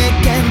we're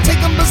making.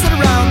 Take them busting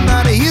around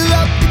now to heal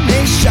up the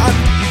nation.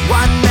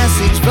 One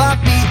message brought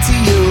me to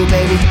you,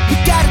 baby. You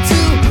gotta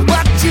do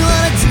what you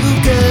wanna do,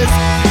 cause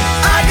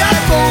I got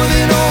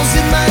golden holes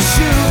in my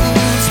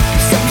shoes.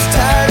 Someone's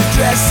tired of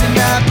dressing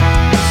up.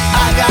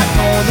 I got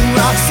golden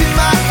rocks in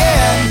my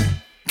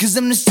head, cause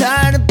I'm just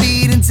tired of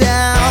beating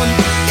down.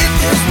 If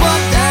there's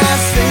one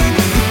last thing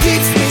you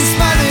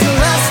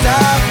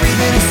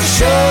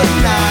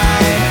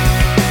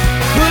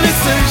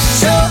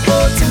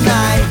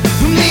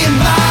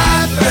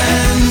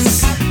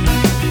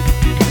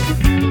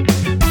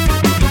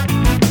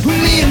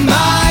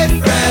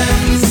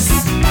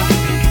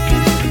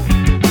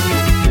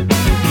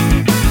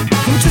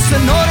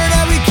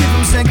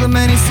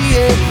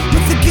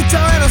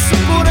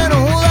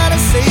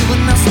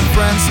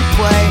friends to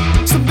play,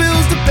 some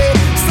bills to pay,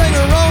 sling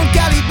our own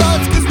galley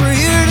boats cause we're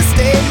here to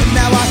stay. But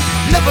now I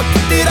never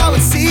thought I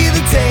would see the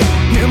day,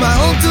 hear my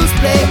own tunes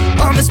play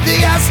on this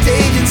big ass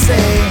stage and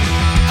say,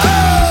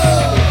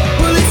 oh,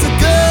 well it's a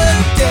good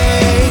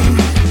day.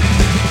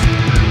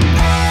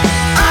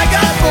 I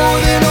got more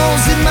than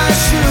holes in my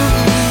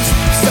shoes,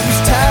 so I'm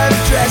just tired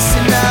of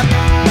dressing up.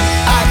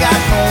 I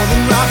got more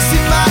than rocks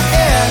in my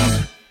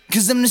head,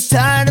 cause I'm just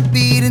tired of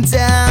beating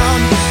down.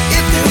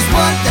 If there's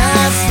one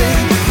last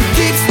thing that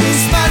keeps me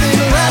smiling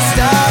the last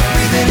stop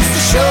breathing, it's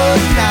the show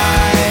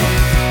tonight.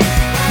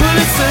 Well,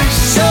 it's a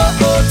show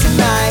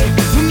tonight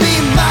with me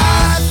and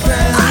my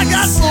friends. I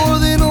got more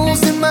than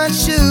holes in my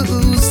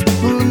shoes,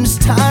 well, I'm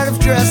just tired of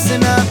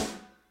dressing up.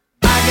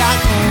 I got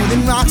more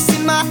than rocks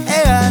in my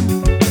head,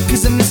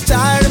 cause I'm just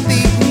tired of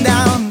beating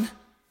down.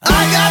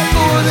 I got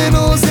more than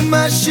holes in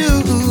my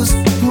shoes,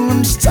 well,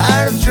 I'm just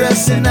tired of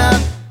dressing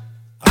up.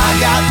 I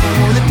got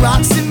more than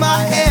rocks in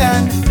my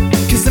head,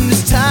 cause I'm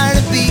just tired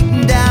of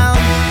beating down.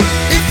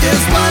 If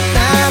there's one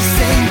last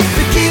thing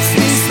that keeps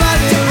me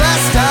smiling till I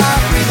stop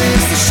breathing,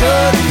 it's the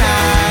show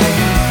tonight.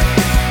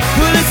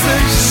 Well, it's a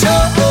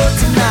show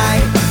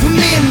tonight with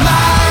me and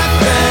my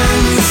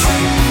friends.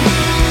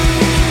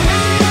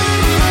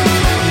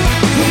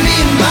 With me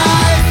and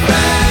my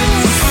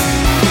friends.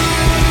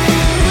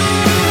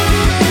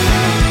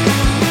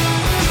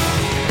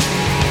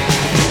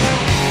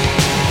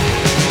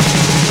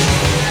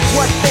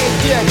 What they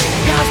did,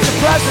 past to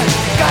present,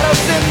 got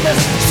us in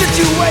this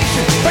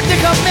situation.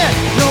 Predicament,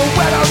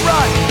 nowhere to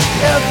run.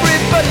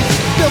 Everybody's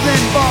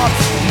building bombs.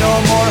 No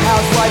more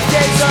housewife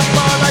days, up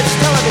bar lights,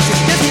 television,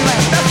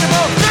 Disneyland,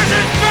 festival,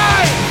 Desert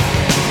Drive.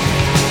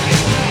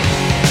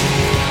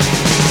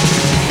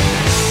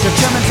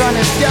 Determines on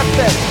his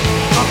deathbed,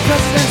 our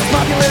president's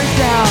popularity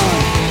down.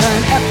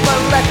 An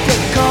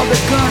epileptic called the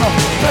colonel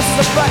presses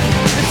a button,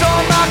 it's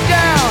all knocked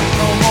down.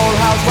 No more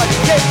housewife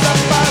days, up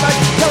bar lights,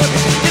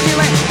 television,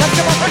 Disneyland,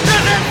 festival,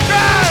 Desert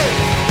Drive.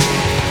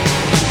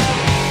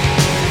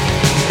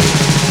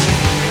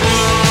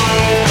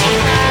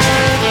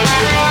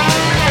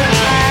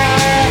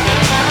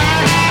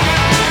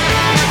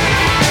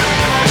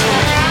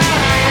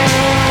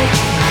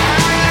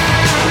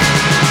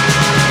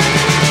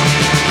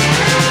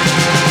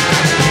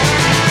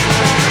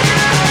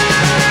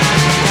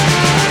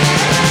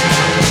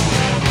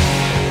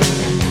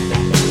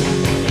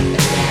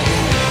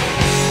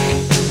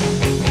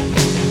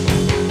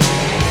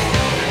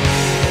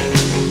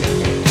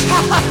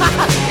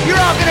 You're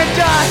all gonna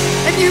die,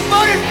 and you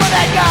voted for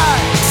that guy.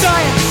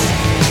 Science,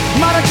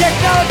 modern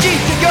technology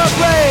to your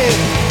grave.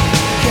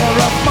 Care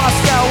of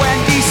Moscow and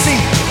DC,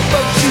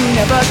 votes you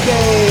never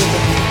gave.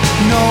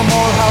 No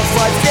more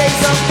housewives,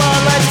 days of bar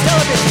lights,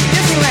 television,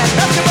 Disneyland,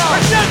 basketball.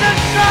 Or doesn't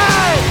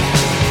drive!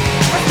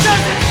 Or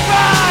doesn't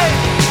drive!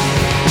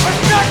 Or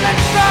doesn't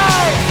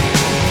drive!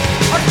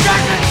 Or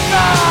doesn't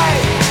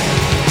drive!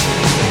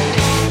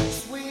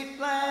 Sweet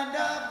land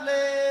of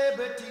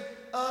liberty,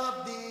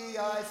 of the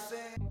I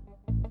sing.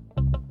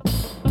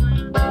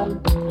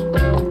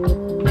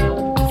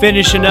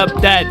 Finishing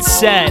up that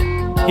set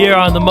here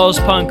on the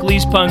Most Punk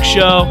Least Punk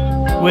show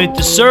with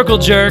the Circle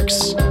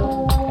Jerks,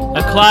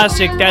 a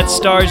classic, that's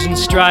Stars and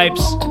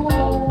Stripes.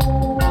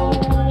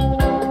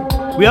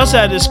 We also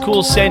had this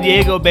cool San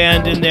Diego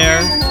band in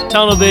there,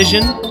 Tunnel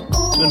Vision,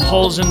 doing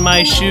Holes in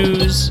My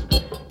Shoes,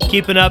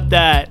 keeping up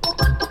that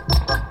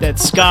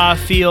ska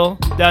feel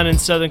down in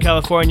Southern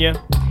California.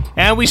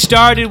 And we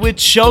started with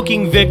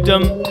Choking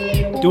Victim,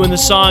 doing the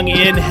song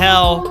In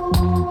Hell.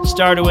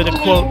 Started with a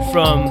quote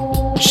from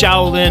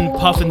Shaolin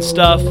Puffin'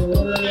 Stuff.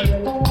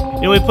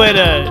 You know, we played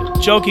a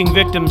Choking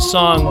Victim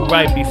song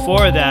right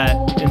before that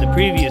in the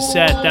previous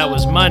set, that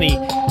was Money,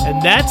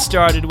 and that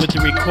started with the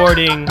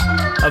recording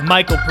of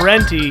Michael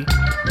Parenti,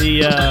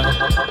 the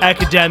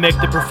academic,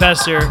 the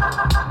professor,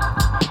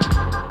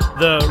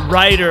 the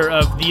writer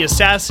of The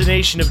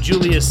Assassination of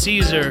Julius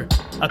Caesar,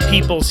 A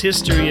People's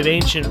History of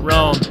Ancient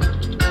Rome.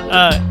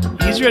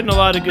 He's written a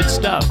lot of good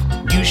stuff.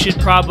 You should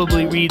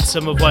probably read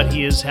some of what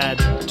he has had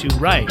to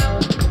write.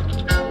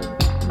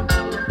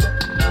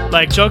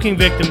 Like, Choking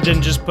Victim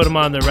didn't just put him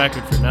on the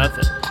record for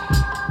nothing.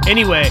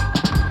 Anyway,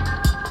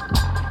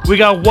 we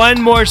got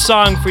one more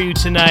song for you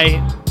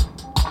tonight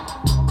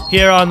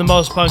here on the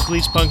Most Punk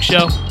Least Punk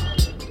show.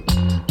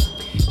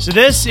 So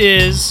this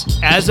is,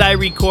 as I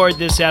record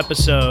this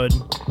episode,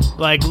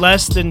 like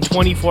less than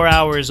 24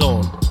 hours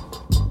old.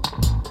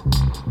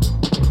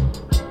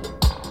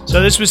 So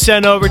this was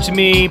sent over to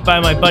me by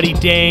my buddy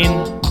Dane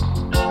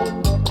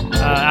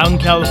out in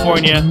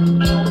California.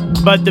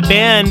 But the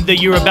band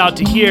that you're about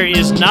to hear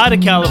is not a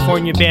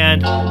California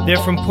band. They're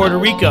from Puerto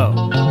Rico.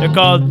 They're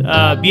called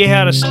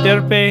Vieja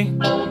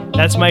Estirpe.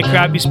 That's my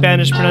crappy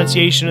Spanish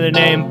pronunciation of their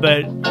name,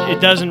 but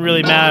it doesn't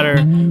really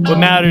matter. What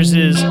matters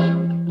is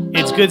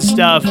it's good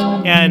stuff,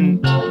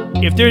 and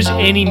if there's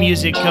any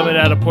music coming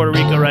out of Puerto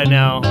Rico right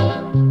now,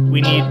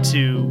 we need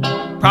to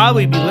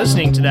probably be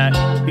listening to that,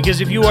 because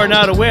if you are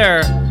not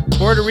aware,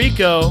 Puerto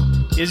Rico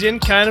is in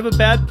kind of a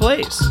bad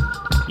place.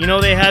 you know,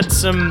 they had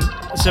some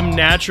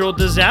natural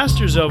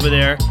disasters over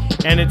there,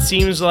 and it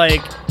seems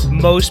like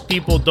most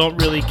people don't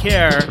really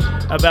care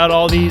about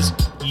all these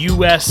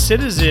U.S.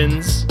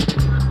 citizens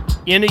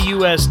in a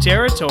U.S.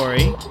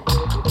 territory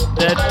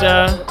that,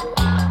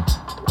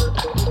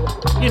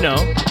 you know,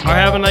 are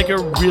having like a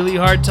really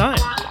hard time.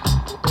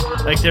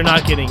 Like, they're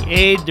not getting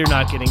aid, they're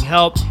not getting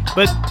help,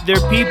 but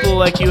they're people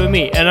like you and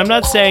me. And I'm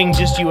not saying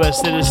just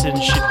U.S.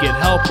 citizens should get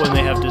help when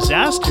they have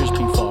disasters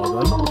befall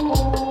them.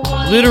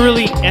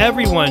 Literally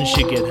everyone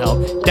should get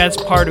help. That's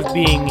part of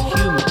being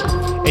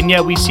human. And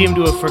yet we seem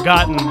to have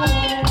forgotten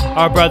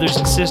our brothers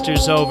and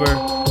sisters over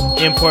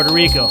in Puerto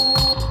Rico.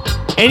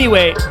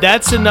 Anyway,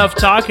 that's enough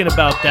talking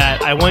about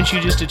that. I want you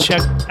just to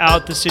check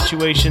out the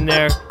situation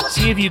there.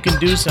 See if you can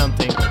do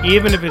something,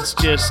 even if it's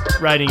just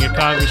writing your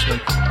congressman.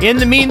 In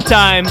the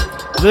meantime,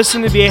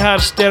 listen to Vieja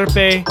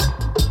Estirpe.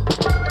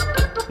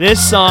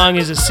 This song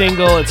is a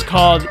single. It's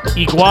called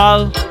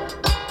Igual.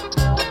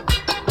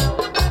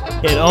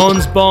 It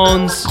owns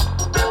Bones.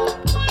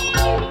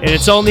 And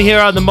it's only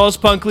here on the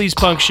Most Punk Least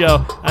Punk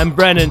Show. I'm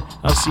Brennan.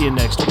 I'll see you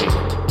next week.